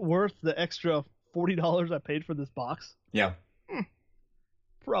 was that worth the extra $40 I paid for this box? Yeah.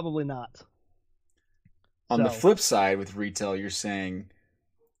 Probably not. On the flip side, with retail, you're saying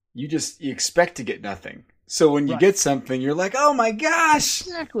you expect to get nothing. So when you get something, you're like, oh my gosh!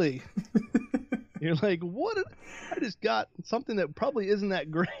 Exactly. You're like, what? I just got something that probably isn't that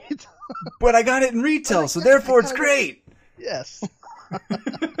great. But I got it in retail, so therefore it's great. Yes.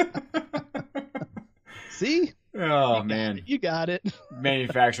 See? Oh, man. You got it.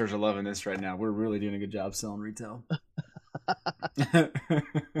 Manufacturers are loving this right now. We're really doing a good job selling retail.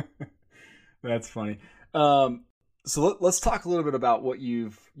 That's funny. So let's talk a little bit about what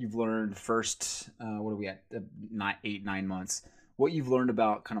you've learned first. What are we at? 9 months. What you've learned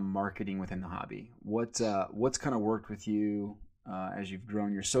about kind of marketing within the hobby. What's kind of worked with you as you've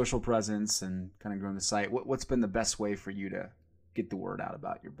grown your social presence and kind of grown the site? What's been the best way for you to get the word out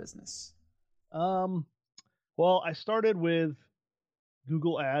about your business? Well, I started with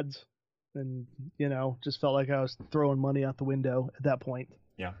Google Ads, and just felt like I was throwing money out the window at that point.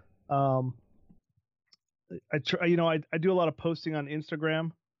 Yeah. I do a lot of posting on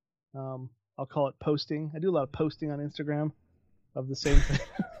Instagram. I'll call it posting. I do a lot of posting on Instagram of the same thing,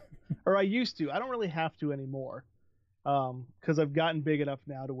 or I used to. I don't really have to anymore, because I've gotten big enough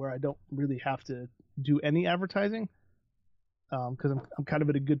now to where I don't really have to do any advertising, because I'm kind of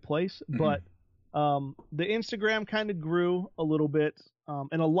at a good place. Mm-hmm. But the Instagram kind of grew a little bit,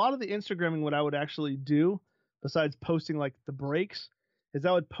 and a lot of the Instagramming, what I would actually do, besides posting like the breaks, is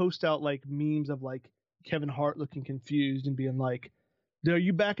I would post out like memes of like Kevin Hart looking confused and being like, are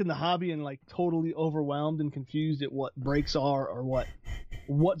you back in the hobby, and like totally overwhelmed and confused at what breaks are or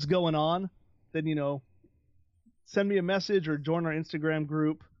what's going on? Then, send me a message or join our Instagram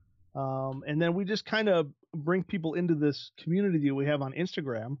group. And then we just kind of bring people into this community that we have on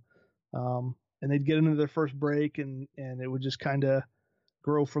Instagram. And they'd get into their first break, and it would just kind of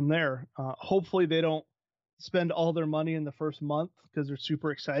grow from there. Hopefully they don't spend all their money in the first month because they're super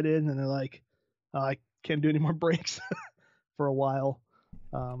excited and they're like, I can't do any more breaks for a while.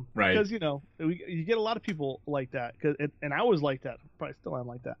 Right. Because, you get a lot of people like that. And I was like that. Probably still am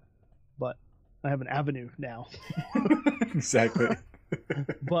like that. But I have an avenue now. Exactly.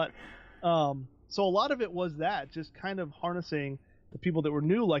 But so a lot of it was that, just kind of harnessing the people that were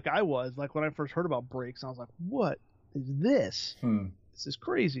new, like I was. Like when I first heard about breaks, I was like, what is this? This is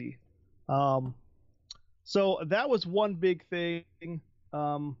crazy. So that was one big thing.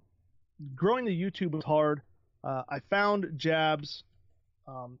 Growing the YouTube was hard. I found Jabs.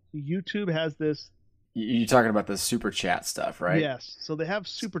 YouTube has this. You're talking about the super chat stuff, right? Yes. So they have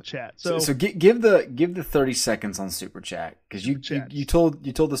super chat. So give the 30 seconds on super chat, because you told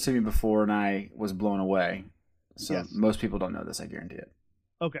this to me before and I was blown away. So yes. Most people don't know this, I guarantee it.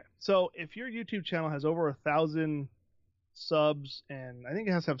 Okay. So if your YouTube channel has over 1,000 subs, and I think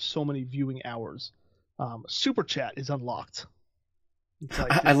it has to have so many viewing hours, super chat is unlocked.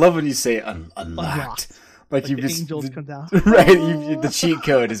 Like, I love when you say unlocked. Like you've just angels come down. Right. The cheat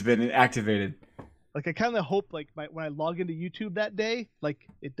code has been activated. Like I kind of hope when I log into YouTube that day, like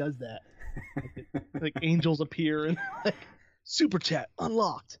it does that. Like angels appear and like super chat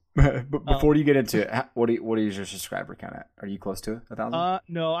unlocked. But before you get into it, what is your subscriber count at? Are you close to 1,000?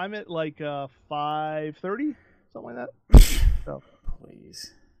 No, I'm at like 530, something like that. So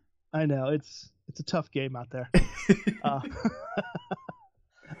please. I know it's a tough game out there.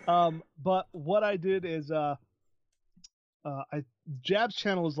 But what I did is Jab's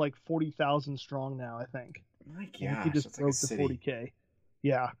channel is like 40,000 strong now, I think. My gosh, he just broke the 40K.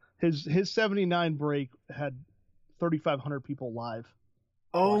 Yeah, his 79 break had 3,500 people live.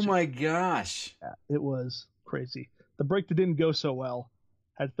 Oh watching. My gosh, yeah, it was crazy. The break that didn't go so well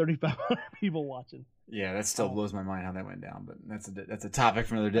had 3,500 people watching. Yeah, that still blows my mind how that went down, but that's a topic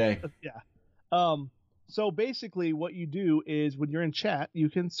for another day. Yeah. So basically what you do is when you're in chat, you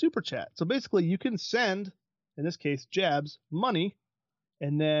can super chat. So basically you can send, in this case, Jabs money,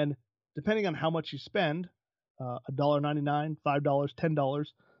 and then depending on how much you spend, $1.99, $5, $10,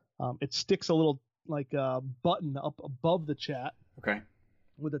 it sticks a little like button up above the chat Okay.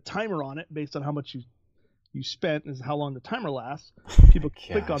 with a timer on it based on how much you spent and how long the timer lasts. People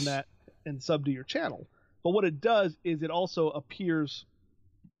click on Gosh. that and sub to your channel. But what it does is it also appears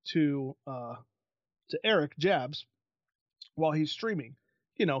to Eric Jabs while he's streaming.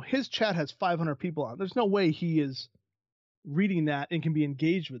 You know, his chat has 500 people on. There's no way he is reading that and can be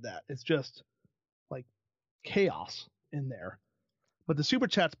engaged with that. It's just like chaos in there. But the super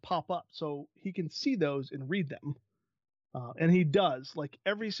chats pop up so he can see those and read them. And he does. Like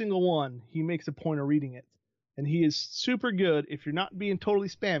every single one, he makes a point of reading it. And he is super good if you're not being totally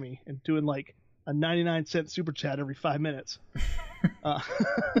spammy and doing like a 99-cent super chat every 5 minutes.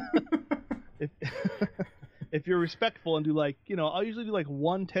 If you're respectful and do like, you know, I'll usually do like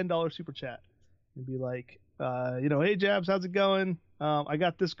one $10 super chat and be like, you know, hey Jabs, how's it going? I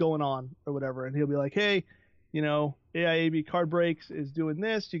got this going on or whatever. And he'll be like, hey, you know, AIAB Card Breaks is doing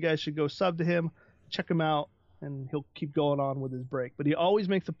this. You guys should go sub to him, check him out, and he'll keep going on with his break. But he always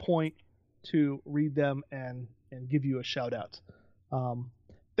makes a point to read them and give you a shout out.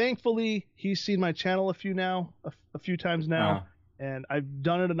 Thankfully, he's seen my channel a few times now, and I've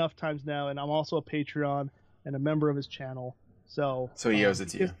done it enough times now, and I'm also a Patreon and a member of his channel. So he owes it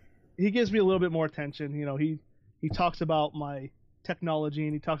to you. He gives me a little bit more attention. You know, he talks about my technology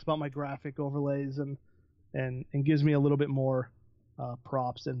and he talks about my graphic overlays and gives me a little bit more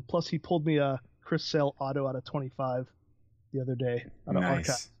props. And plus, he pulled me a Chris Sale auto out of 25 the other day on an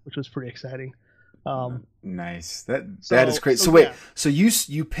archive, which was pretty exciting. Nice. That is great. So wait, yeah. So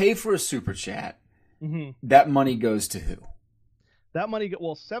you pay for a super chat. Mm-hmm. That money goes to who? That money,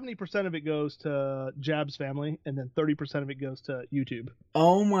 70% of it goes to Jab's family, and then 30% of it goes to YouTube.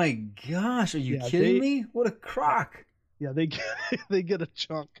 Oh my gosh, are you kidding me? What a crock! Yeah, they get a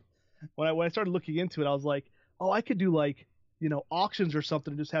chunk. When I started looking into it, I was like, oh, I could do like, you know, auctions or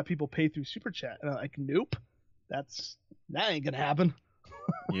something and just have people pay through super chat. And I'm like, nope, that ain't gonna happen.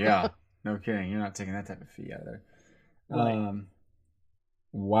 Yeah, no kidding. You're not taking that type of fee out of there. Right.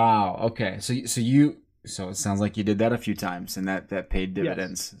 Wow. Okay. So it sounds like you did that a few times, and that paid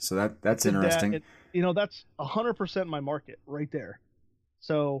dividends. Yes. So that's interesting. You know, that's 100% my market right there.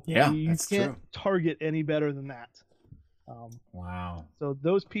 So yeah, you can't target any better than that. Wow. So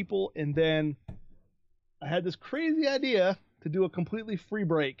those people, and then I had this crazy idea to do a completely free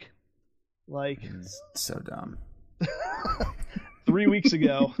break. Like, so dumb. 3 weeks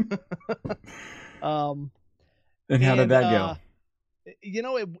ago. And how did that go? You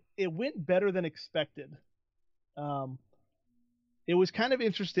know, it went better than expected. It was kind of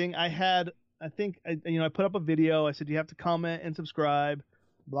interesting. I put up a video. I said, you have to comment and subscribe,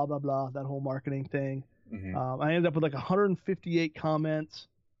 blah, blah, blah, that whole marketing thing. Mm-hmm. I ended up with like 158 comments.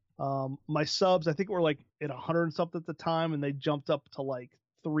 My subs, I think were like at 100 and something at the time, and they jumped up to like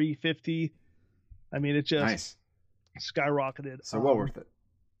 350. I mean, it just skyrocketed. So well worth it.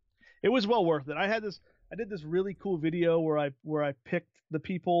 It was well worth it. I did this really cool video where I picked the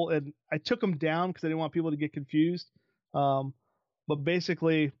people and I took them down because I didn't want people to get confused. But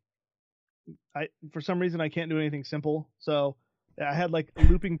basically, for some reason I can't do anything simple. So I had like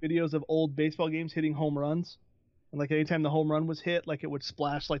looping videos of old baseball games hitting home runs, and like anytime the home run was hit, like it would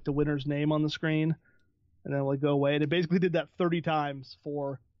splash like the winner's name on the screen, and then it would go away. And it basically did that 30 times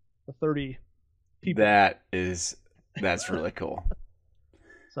for the 30 people. That's really cool.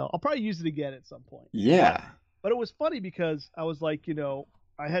 So I'll probably use it again at some point. Yeah. But it was funny because I was like, you know,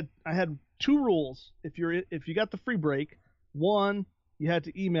 I had two rules. If you got the free break, one, you had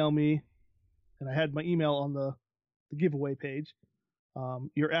to email me, and I had my email on the giveaway page,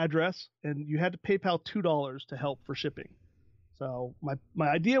 your address, and you had to PayPal $2 to help for shipping. So my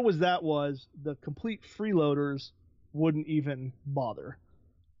idea was the complete freeloaders wouldn't even bother,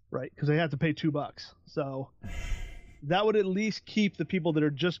 right? Because they had to pay $2. So that would at least keep the people that are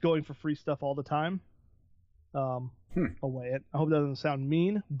just going for free stuff all the time away. I hope that doesn't sound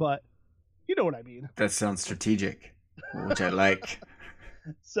mean, but you know what I mean. That sounds strategic, which I like.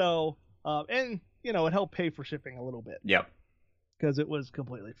 So, and you know, it helped pay for shipping a little bit. Yep. Because it was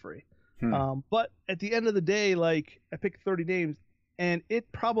completely free. But at the end of the day, like I picked 30 names, and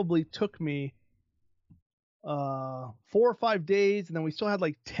it probably took me 4 or 5 days, and then we still had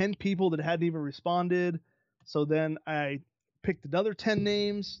like 10 people that hadn't even responded. So then I picked another 10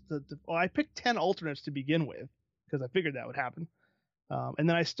 names. I picked 10 alternates to begin with because I figured that would happen. And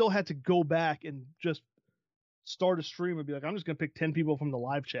then I still had to go back and just start a stream and be like, I'm just going to pick 10 people from the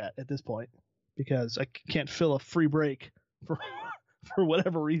live chat at this point. because I can't fill a free break for for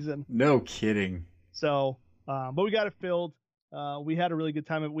whatever reason. No kidding. So, but we got it filled. We had a really good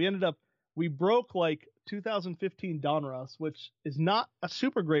time. We broke like 2015 Donruss, which is not a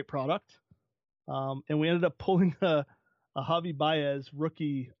super great product. And we ended up pulling a Javi Baez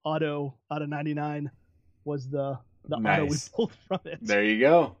rookie auto out of 99 was the auto we pulled from it. There you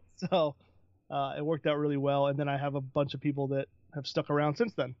go. So it worked out really well. And then I have a bunch of people that have stuck around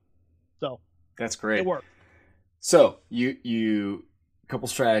since then. So that's great. It worked. So you couple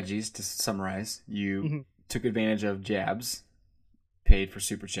strategies to summarize. You took advantage of jabs, paid for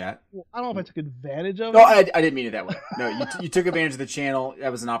super chat. Well, I don't know if I took advantage of it. No, I it. didn't mean it that way. No, you took advantage of the channel. That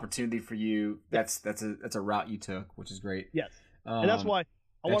was an opportunity for you. That's a route you took, which is great. Yes, and that's why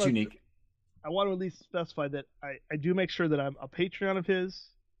that's unique. I want to at least specify that I do make sure that I'm a Patreon of his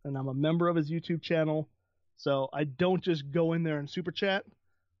and I'm a member of his YouTube channel. So I don't just go in there and super chat.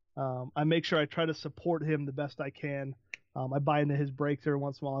 I make sure I try to support him the best I can. I buy into his breaks every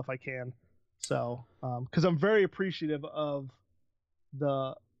once in a while if I can. So, because I'm very appreciative of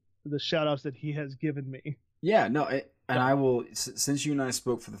the shout outs that he has given me. Yeah, no, and I will, since you and I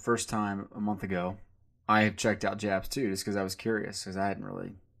spoke for the first time a month ago, I have checked out Jabs too, just because I was curious, because I hadn't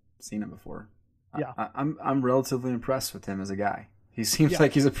really seen him before. Yeah. I'm relatively impressed with him as a guy. He seems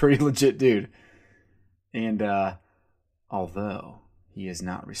like he's a pretty legit dude. And although he has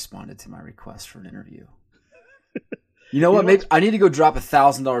not responded to my request for an interview. You know what? Maybe I need to go drop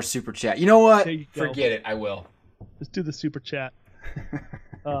 $1,000 super chat. You know what? Forget it. I will. Just do the super chat.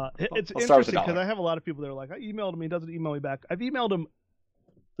 It's interesting because I have a lot of people that are like, I emailed him. He doesn't email me back. I've emailed him.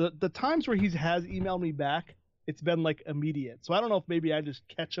 The times where he has emailed me back, it's been like immediate. So I don't know if maybe I just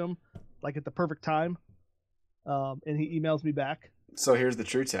catch him like at the perfect time, and he emails me back. So here's the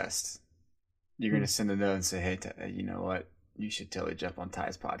true test. You're going to send a note and say, hey, you know what? You should totally jump on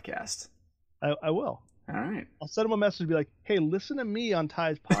Ty's podcast. I will. All right. I'll send him a message and be like, hey, listen to me on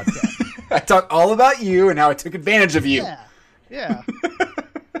Ty's podcast. I talk all about you and how I took advantage of you. Yeah.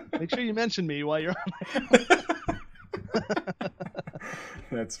 Make sure you mention me while you're on.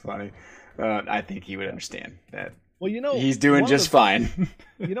 That's funny. I think he would understand that. Well, you know, he's doing just fine.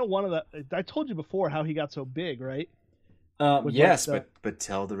 You know, I told you before how he got so big, right? Yes, but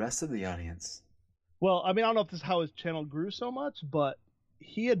tell the rest of the audience. Well, I mean, I don't know if this is how his channel grew so much, but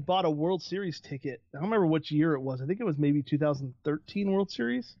he had bought a World Series ticket. I don't remember which year it was. I think it was maybe 2013 World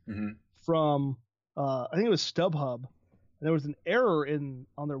Series from, I think it was StubHub. And there was an error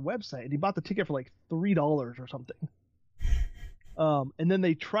on their website, and he bought the ticket for like $3 or something. And then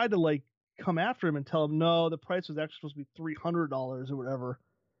they tried to like come after him and tell him, no, the price was actually supposed to be $300 or whatever.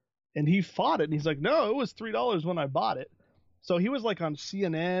 And he fought it, and he's like, no, it was $3 when I bought it. So he was like on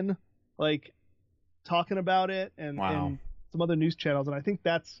CNN, like talking about it, and some other news channels, and I think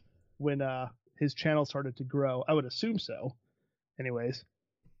that's when his channel started to grow. I would assume so. Anyways,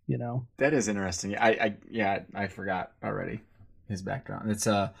 you know. That is interesting. I forgot already his background. It's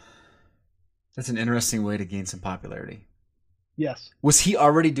that's an interesting way to gain some popularity. Yes. Was he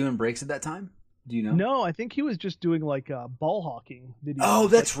already doing breaks at that time? Do you know? No, I think he was just doing like ball hawking videos. Oh,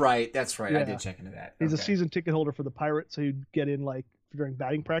 that's right. That's right. Yeah. I did check into that. He's a season ticket holder for the Pirates, so he'd get in like during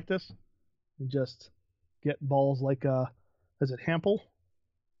batting practice and just get balls like is it Hampel?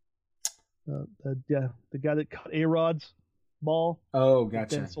 The guy that cut A-Rod's ball. Oh,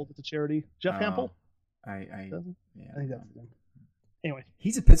 gotcha. Then sold it to charity. Jeff Hampel? I think that's his name. Anyway.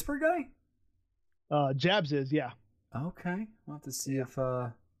 He's a Pittsburgh guy? Jabs is, yeah. Okay. We'll have to see if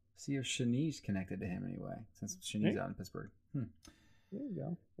Shanice connected to him anyway, since Shanice's out in Pittsburgh. There you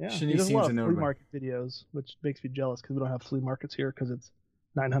go. Yeah. Shanice he does a lot of know flea market videos, which makes me jealous because we don't have flea markets here because it's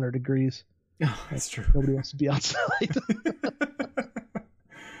 900 degrees. Oh, that's true. Nobody wants to be outside.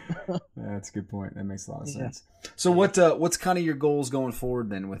 That's a good point. That makes a lot of sense. So what's kind of your goals going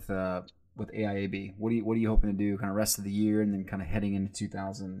forward then with AIAB? What are you hoping to do kind of rest of the year and then kind of heading into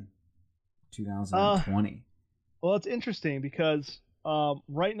 2020? Well, it's interesting because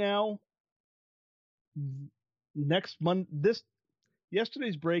right now,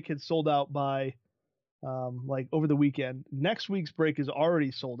 yesterday's break had sold out by like over the weekend. Next week's break is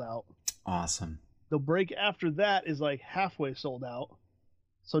already sold out. Awesome. The break after that is like halfway sold out.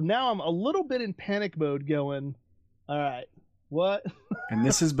 So now I'm a little bit in panic mode going, all right, what? And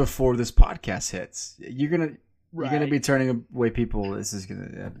this is before this podcast hits. You're gonna be turning away people.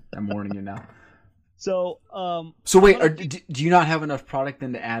 I'm warning you now. So wait, do you not have enough product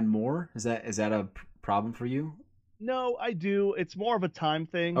then to add more? Is that a problem for you? No, I do. It's more of a time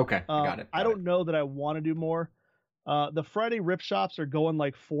thing. Okay, got it. I don't know that I want to do more. The Friday rip shops are going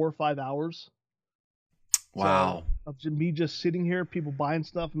like 4 or 5 hours. Wow. So, of me just sitting here, people buying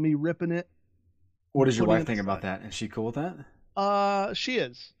stuff, and me ripping it. What does your putting wife it think aside. about that? Is she cool with that? She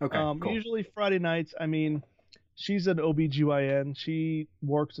is. Okay, cool. Usually Friday nights. I mean, she's an OBGYN. She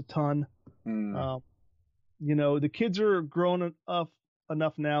works a ton. Um, you know, the kids are grown up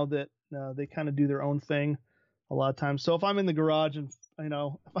enough now that they kind of do their own thing a lot of times. So if I'm in the garage and, you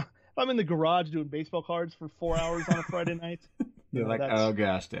know, if I'm in the garage doing baseball cards for 4 hours on a Friday night, They're like, oh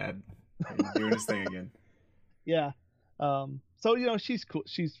gosh, Dad, he's doing his thing again. yeah. So, you know, she's cool.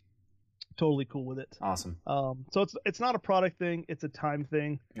 She's totally cool with it. Awesome. So it's not a product thing. It's a time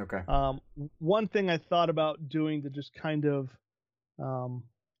thing. Okay. One thing I thought about doing to just kind of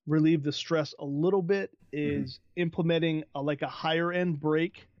relieve the stress a little bit is implementing like a higher end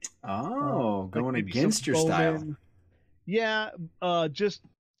break. Oh, going like against your style. Yeah, just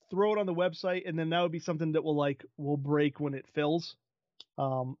throw it on the website, and then that would be something that will break when it fills,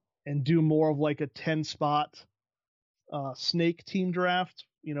 and do more of like a 10-spot snake team draft.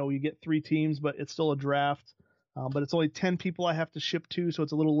 You know, you get 3 teams, but it's still a draft. But it's only 10 people I have to ship to, so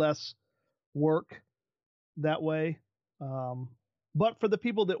it's a little less work that way. But for the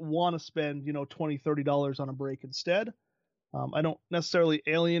people that want to spend, you know, $20, $30 on a break instead, I don't necessarily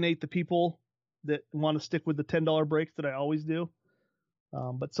alienate the people that want to stick with the $10 breaks that I always do.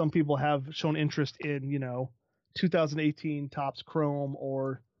 But some people have shown interest in, you know, 2018 Topps Chrome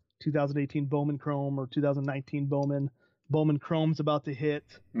or 2018 Bowman Chrome or 2019 Bowman. Bowman Chrome's about to hit.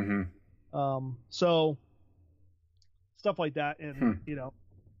 So stuff like that. And, you know,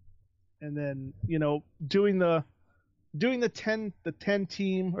 and then, you know, doing the 10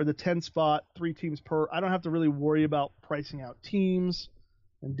 team or the 10 spot, 3 teams per, I don't have to really worry about pricing out teams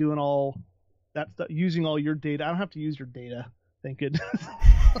and doing all that stuff, using all your data. I don't have to use your data. Thank goodness.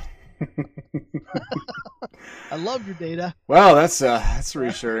 I love your data. Well, that's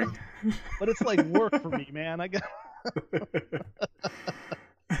reassuring. But it's like work for me, man. I got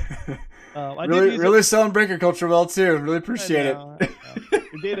really selling Breaker Culture well too. Really appreciate it.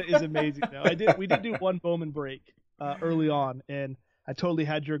 Your data is amazing. Though we did do one Bowman break early on, and I totally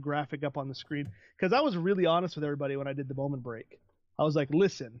had your graphic up on the screen because I was really honest with everybody when I did the Bowman break. I was like,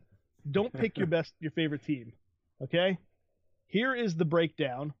 listen, don't pick your favorite team, okay? Here is the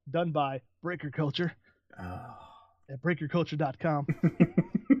breakdown done by Breaker Culture at breakerculture.com.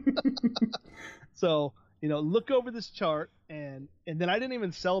 So, you know, look over this chart, and then I didn't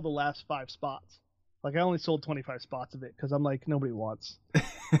even sell the last 5 spots. Like, I only sold 25 spots of it because I'm like, nobody wants the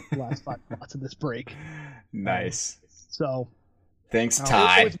last 5 spots of this break. Nice. So, thanks,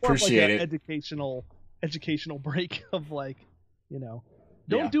 Ty. Appreciate like it. educational break of like, you know,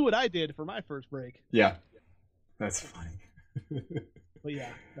 don't do what I did for my first break. Yeah, that's funny. But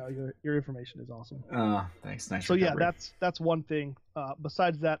yeah, no, your information is awesome. Thanks. Nice. So recovery. yeah, that's one thing.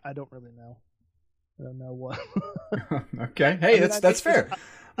 Besides that, I don't really know. I don't know what. Okay. Hey, that's fair.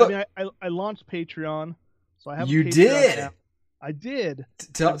 I launched Patreon, so I have. You did. Now. I did.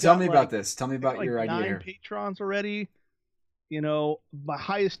 Tell me about this. Tell me about your idea 9 here. patrons already. You know, my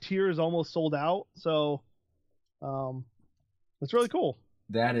highest tier is almost sold out, so it's really cool.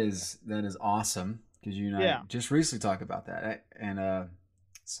 That is awesome because you and I just recently talked about that. And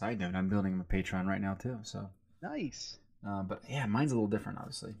side note, I'm building a Patreon right now too. So nice. But yeah, mine's a little different,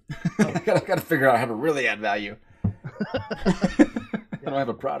 obviously. I gotta figure out how to really add value. I don't have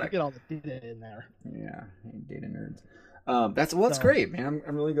a product. Get all the data in there. Yeah, data nerds. That's great, man.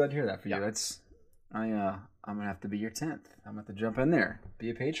 I'm really glad to hear that for you. I'm gonna have to be your 10th. I'm gonna have to jump in there,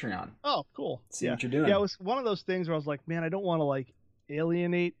 be a Patreon. Oh, cool. See what you're doing. Yeah, it was one of those things where I was like, man, I don't want to like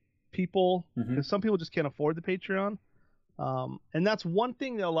alienate people because some people just can't afford the Patreon. And that's one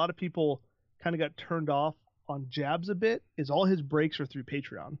thing that a lot of people kind of got turned off on Jabs a bit is all his breaks are through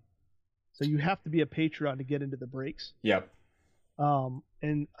Patreon. So you have to be a Patreon to get into the breaks. Yep.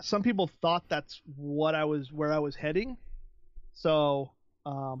 And some people thought that's where I was heading. So,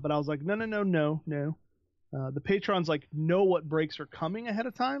 but I was like, no. The patrons like know what breaks are coming ahead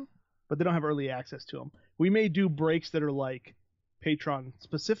of time, but they don't have early access to them. We may do breaks that are like Patreon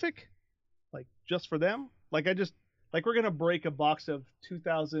specific, like just for them. Like we're going to break a box of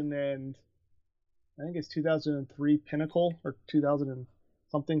 2003 Pinnacle or 2000 and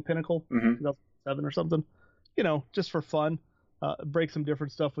something Pinnacle, 2007 or something, you know, just for fun. Break some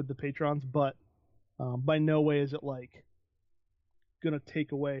different stuff with the patrons, but by no way is it like gonna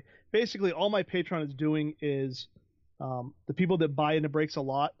take away. Basically, all my Patreon is doing is the people that buy into breaks a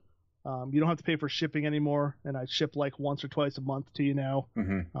lot. You don't have to pay for shipping anymore, and I ship like once or twice a month to you now.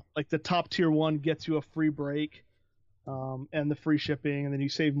 Like the top tier one gets you a free break and the free shipping, and then you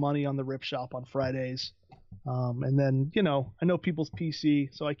save money on the Rip Shop on Fridays. And then, you know, I know people's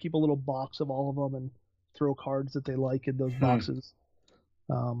PC, so I keep a little box of all of them and throw cards that they like in those boxes.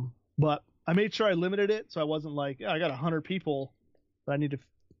 But I made sure I limited it, so I wasn't like, I got 100 people that I need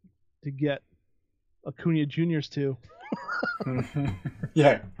to get Acuna Juniors to.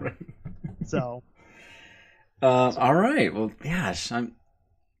 Yeah. Right. So. All right. Well, gosh,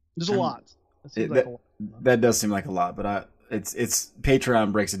 There's a lot. That does seem like a lot, but it's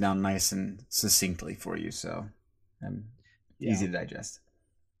Patreon breaks it down nice and succinctly for you, so easy to digest.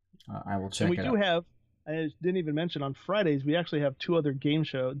 I will check it out. And we do have, I didn't even mention, on Fridays we actually have two other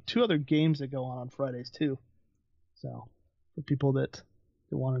games that go on Fridays too. So for people that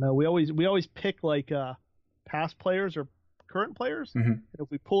want to know, we always pick like past players or current players. Mm-hmm. And if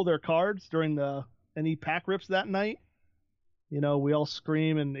we pull their cards during any pack rips that night, we all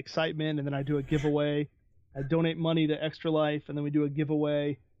scream in excitement, and then I do a giveaway. I donate money to Extra Life, and then we do a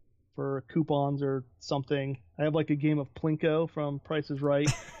giveaway for coupons or something. I have like a game of Plinko from Price is Right,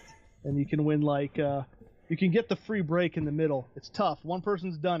 and you can win you can get the free break in the middle. It's tough. One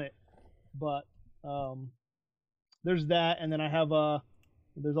person's done it, but there's that, and then I have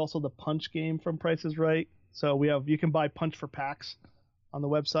there's also the Punch game from Price is Right. So you can buy Punch for packs on the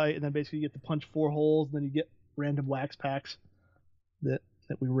website, and then basically you get to punch 4 holes, and then you get random wax packs that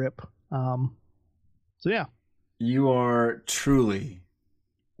we rip. So yeah. You are truly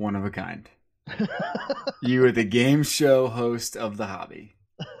one of a kind. You are the game show host of the hobby.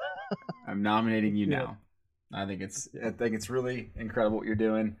 I'm nominating you now. I think it's really incredible what you're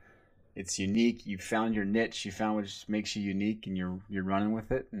doing. It's unique. You found your niche. You found what makes you unique, and you're running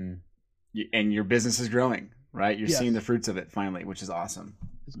with it, and your business is growing. Right? You're seeing the fruits of it finally, which is awesome.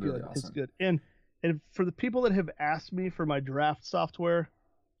 It's really good. awesome. It's good. And for the people that have asked me for my draft software,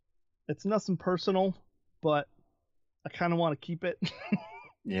 it's nothing personal, but I kind of want to keep it.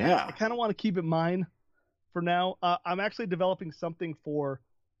 Yeah. I kind of want to keep it mine for now. I'm actually developing something for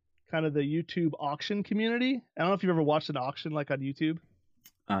kind of the YouTube auction community. I don't know if you've ever watched an auction like on YouTube.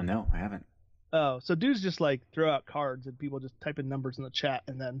 No, I haven't. Oh, so dudes just like throw out cards and people just type in numbers in the chat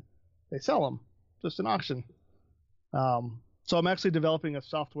and then they sell them. Just an auction. So I'm actually developing a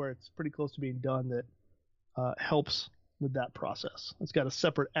software. It's pretty close to being done that helps with that process. It's got a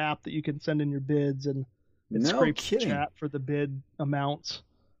separate app that you can send in your bids, and it scrapes the chat for the bid amounts.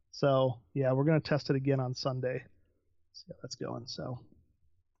 So yeah, we're gonna test it again on Sunday. See how that's going. So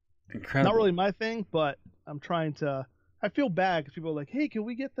incredible. Not really my thing, but I'm trying to. I feel bad because people are like, "Hey, can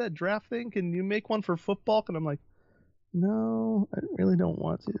we get that draft thing? Can you make one for football?" And I'm like, "No, I really don't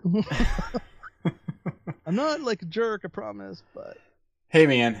want to." I'm not like a jerk, I promise, but hey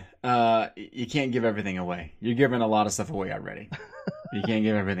man, you can't give everything away. You're giving a lot of stuff away already. You can't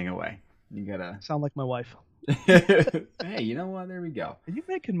give everything away. You gotta sound like my wife. Hey, you know what? There we go. Are you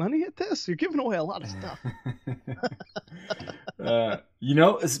making money at this? You're giving away a lot of stuff. But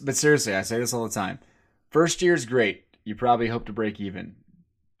seriously, I say this all the time. First year's great. You probably hope to break even.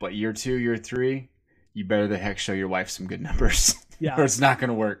 But year 2, year 3, you better the heck show your wife some good numbers. Yeah. Or it's not going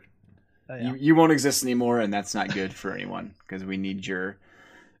to work. Yeah. You won't exist anymore, and that's not good for anyone because we need your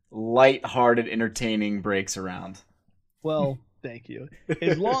light-hearted, entertaining breaks around. Well, thank you.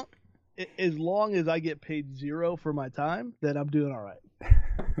 As long as I get paid 0 for my time, then I'm doing all right.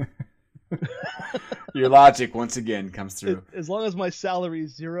 Your logic once again comes through. As long as my salary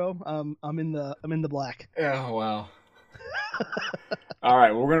is 0, I'm in the black. Oh wow. All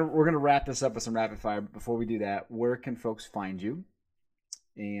right, we're gonna wrap this up with some rapid fire. But before we do that, where can folks find you?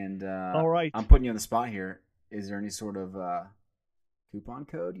 And all right, I'm putting you on the spot here. Is there any sort of coupon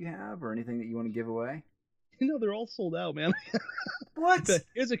code you have, or anything that you want to give away? They're all sold out, man. What?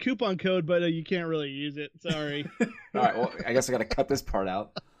 Here's a coupon code, but you can't really use it. Sorry. All right. Well, I guess I got to cut this part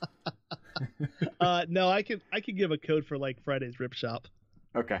out. No, I could give a code for like Friday's Rip Shop.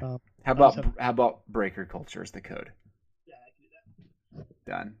 Okay. How about Breaker Culture is the code? Yeah, I can do that.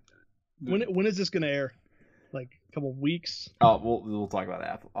 Done. When is this gonna air? Like a couple weeks? Oh, we'll talk about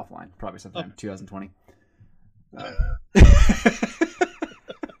that offline. Probably sometime 2020. I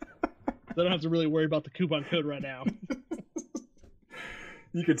don't have to really worry about the coupon code right now.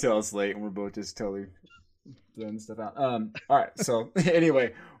 You can tell it's late and we're both just totally throwing stuff out. All right. So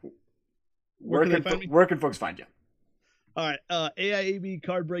anyway, where can folks find you? All right.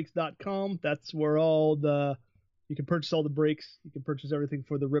 AIABcardbreaks.com. That's where you can purchase all the breaks. You can purchase everything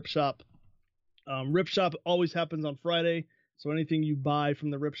for the Rip Shop. Rip Shop always happens on Friday. So anything you buy from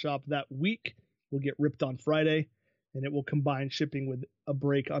the Rip Shop that week will get ripped on Friday, and it will combine shipping with a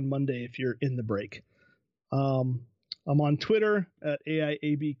break on Monday if you're in the break. I'm on Twitter at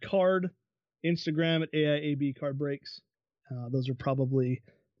AIABcard, Instagram at AIABcardbreaks. Those are probably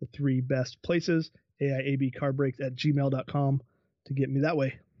the 3 best places. AIABcardbreaks@gmail.com to get me that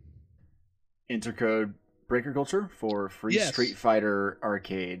way. Enter code Breaker Culture for free Yes. Street Fighter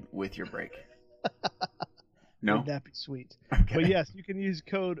arcade with your break? No? Wouldn't that be sweet? Okay. But yes, you can use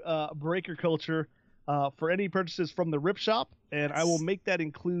code Breaker Culture for any purchases from the Rip Shop, and I will make that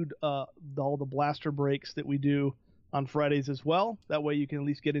include all the blaster breaks that we do on Fridays as well. That way you can at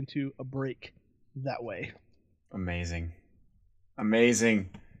least get into a break that way. Amazing.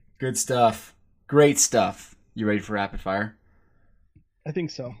 Good stuff. Great stuff. You ready for rapid fire? I think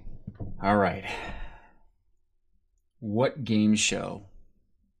so. All right. What game show,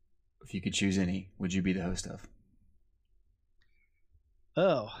 if you could choose any, would you be the host of?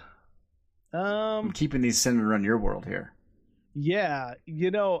 Oh. I'm keeping these centered around your world here. Yeah,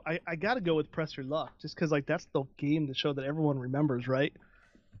 I got to go with Press Your Luck, just because that's the game, the show that everyone remembers, right?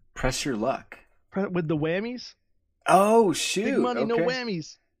 Press Your Luck. With the whammies. Oh, shoot. Big money, no Okay.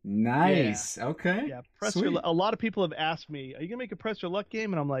 whammies. Nice. Yeah. Okay. Yeah, Press Your Luck. A lot of people have asked me, are you going to make a Press Your Luck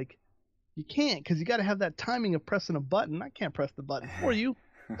game? And I'm like, you can't, because you got to have that timing of pressing a button. I can't press the button for you.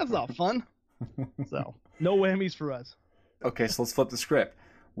 That's not fun. So, no whammies for us. Okay, so let's flip the script.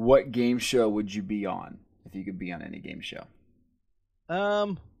 What game show would you be on if you could be on any game show?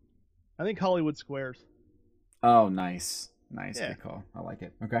 I think Hollywood Squares. Oh, nice. Yeah. Good call. I like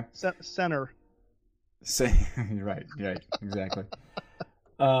it. Okay. Center. You're right. Exactly.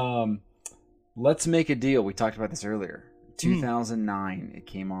 Let's Make a Deal. We talked about this earlier. 2009, it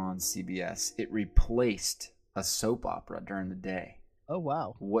came on CBS. It replaced a soap opera during the day. Oh,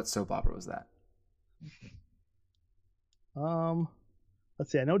 wow. What soap opera was that?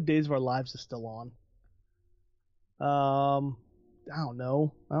 Let's see. I know Days of Our Lives is still on. I don't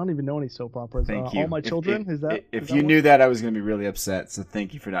know. I don't even know any soap operas. Thank you. All My Children? If you knew that, I was going to be really upset. So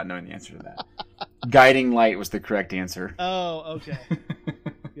thank you for not knowing the answer to that. Guiding Light was the correct answer. Oh, okay.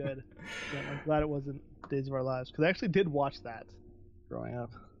 Good. Yeah, I'm glad it wasn't Days of Our Lives, because I actually did watch that growing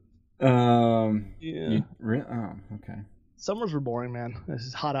up. Yeah. Oh, okay. Summers were boring, man. This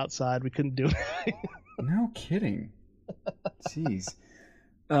is hot outside. We couldn't do anything. No kidding. Jeez.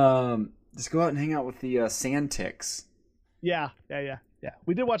 Just go out and hang out with the sand ticks. Yeah.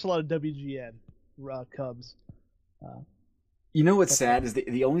 We did watch a lot of WGN Cubs. You know what's sad is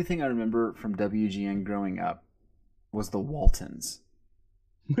the only thing I remember from WGN growing up was the Waltons.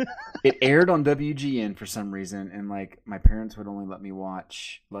 It aired on WGN for some reason, and like my parents would only let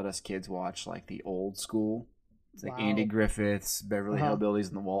us kids watch like the old school. It's like Andy Griffiths, Beverly Hillbillies,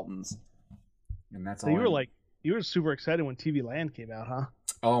 and the Waltons. And that's all. You were super excited when TV Land came out, huh?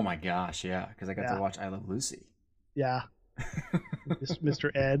 Oh my gosh, yeah, because I got to watch I Love Lucy. Yeah.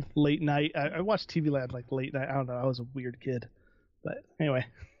 Mr. Ed, late night. I watched TV Land like late night. I don't know. I was a weird kid, but anyway.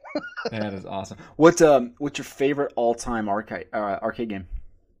 That is awesome. What's your favorite all-time arcade game?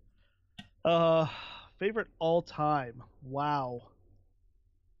 Favorite all time. Wow.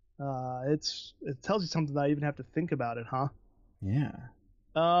 It tells you something that I even have to think about it, huh? Yeah.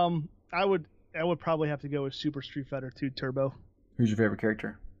 I would probably have to go with Super Street Fighter 2 Turbo. Who's your favorite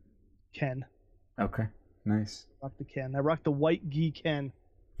character? Ken. Okay. Nice. Rock the Ken. I rock the white gi Ken.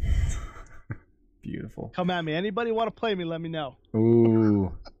 Beautiful. Come at me. Anybody want to play me? Let me know.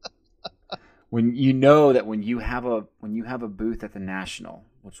 Ooh. When you have a booth at the National,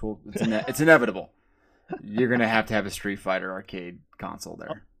 it's inevitable, you're gonna have to have a Street Fighter arcade console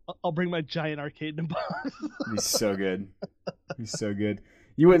there. I'll bring my giant arcade in the box. It'd be so good.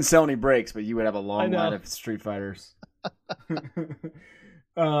 You wouldn't sell any breaks, but you would have a long line of Street Fighters.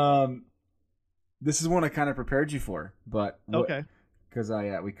 This is one I kind of prepared you for, but okay, because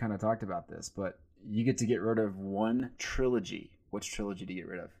we kind of talked about this, but you get to get rid of one trilogy. Which trilogy do you get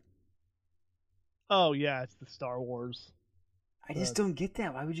rid of? Oh yeah, it's the Star Wars. I just don't get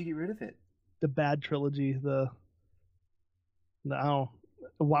that. Why would you get rid of it? The bad trilogy. No.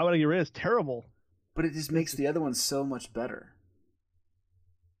 Why would I get rid of it? It's terrible. But it just makes the other one so much better.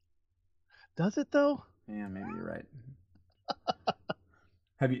 Does it though? Yeah, maybe you're right.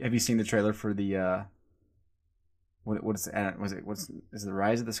 Have you seen the trailer for the is it the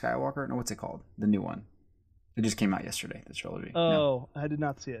Rise of the Skywalker? No, what's it called? The new one. It just came out yesterday, the trilogy. Oh, no. I did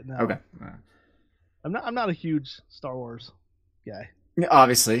not see it. No. Okay. I'm not a huge Star Wars guy. Yeah,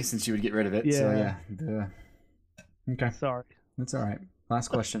 obviously, since you would get rid of it. Yeah. So yeah. Okay. Sorry. That's all right. Last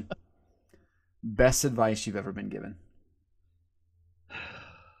question. Best advice you've ever been given?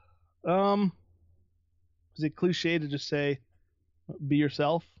 Is it cliche to just say, be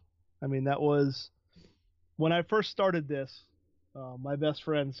yourself? I mean, that was when I first started this. My best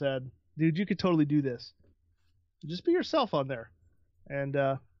friend said, "Dude, you could totally do this. Just be yourself on there, and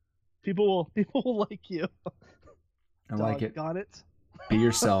people will like you." I like it. Got it. Be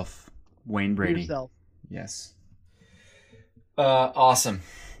yourself, Wayne Brady. Be yourself. Yes. Awesome.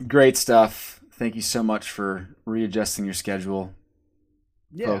 Great stuff. thank you so much for readjusting your schedule.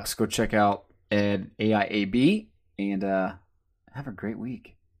 Yeah. Folks, go check out Ed, AIAB, and have a great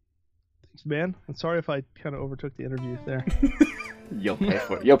week. Thanks, man. I'm sorry if I kind of overtook the interview there. You'll pay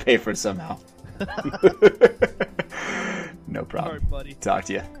for it. You'll pay for it somehow. No problem. All right, buddy. Talk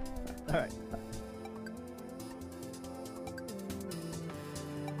to you. All right.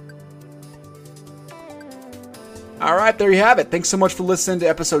 All right, there you have it. Thanks so much for listening to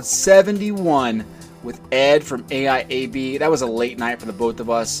episode 71 with Ed from AIAB. That was a late night for the both of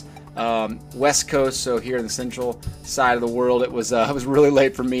us. West Coast, so here in the central side of the world, it was really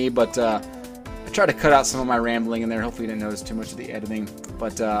late for me, but I tried to cut out some of my rambling in there. Hopefully you didn't notice too much of the editing.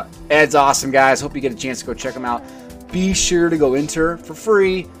 But Ed's awesome, guys. Hope you get a chance to go check him out. Be sure to go enter for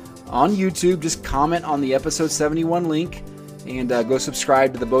free on YouTube. Just comment on the episode 71 link and go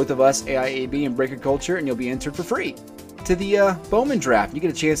subscribe to the both of us, AIAB and Breaker Culture, and you'll be entered for free to the Bowman Draft. You get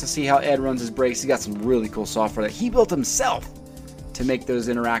a chance to see how Ed runs his breaks. He's got some really cool software that he built himself to make those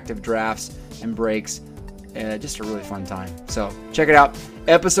interactive drafts and breaks. Just a really fun time. So check it out.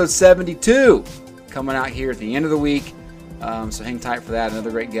 Episode 72 coming out here at the end of the week. So hang tight for that.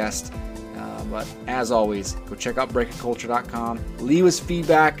 Another great guest. But as always, go check out BreakerCulture.com. Leave us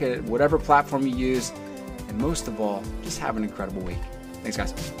feedback at whatever platform you use. And most of all, just have an incredible week. Thanks,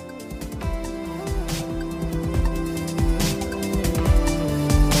 guys.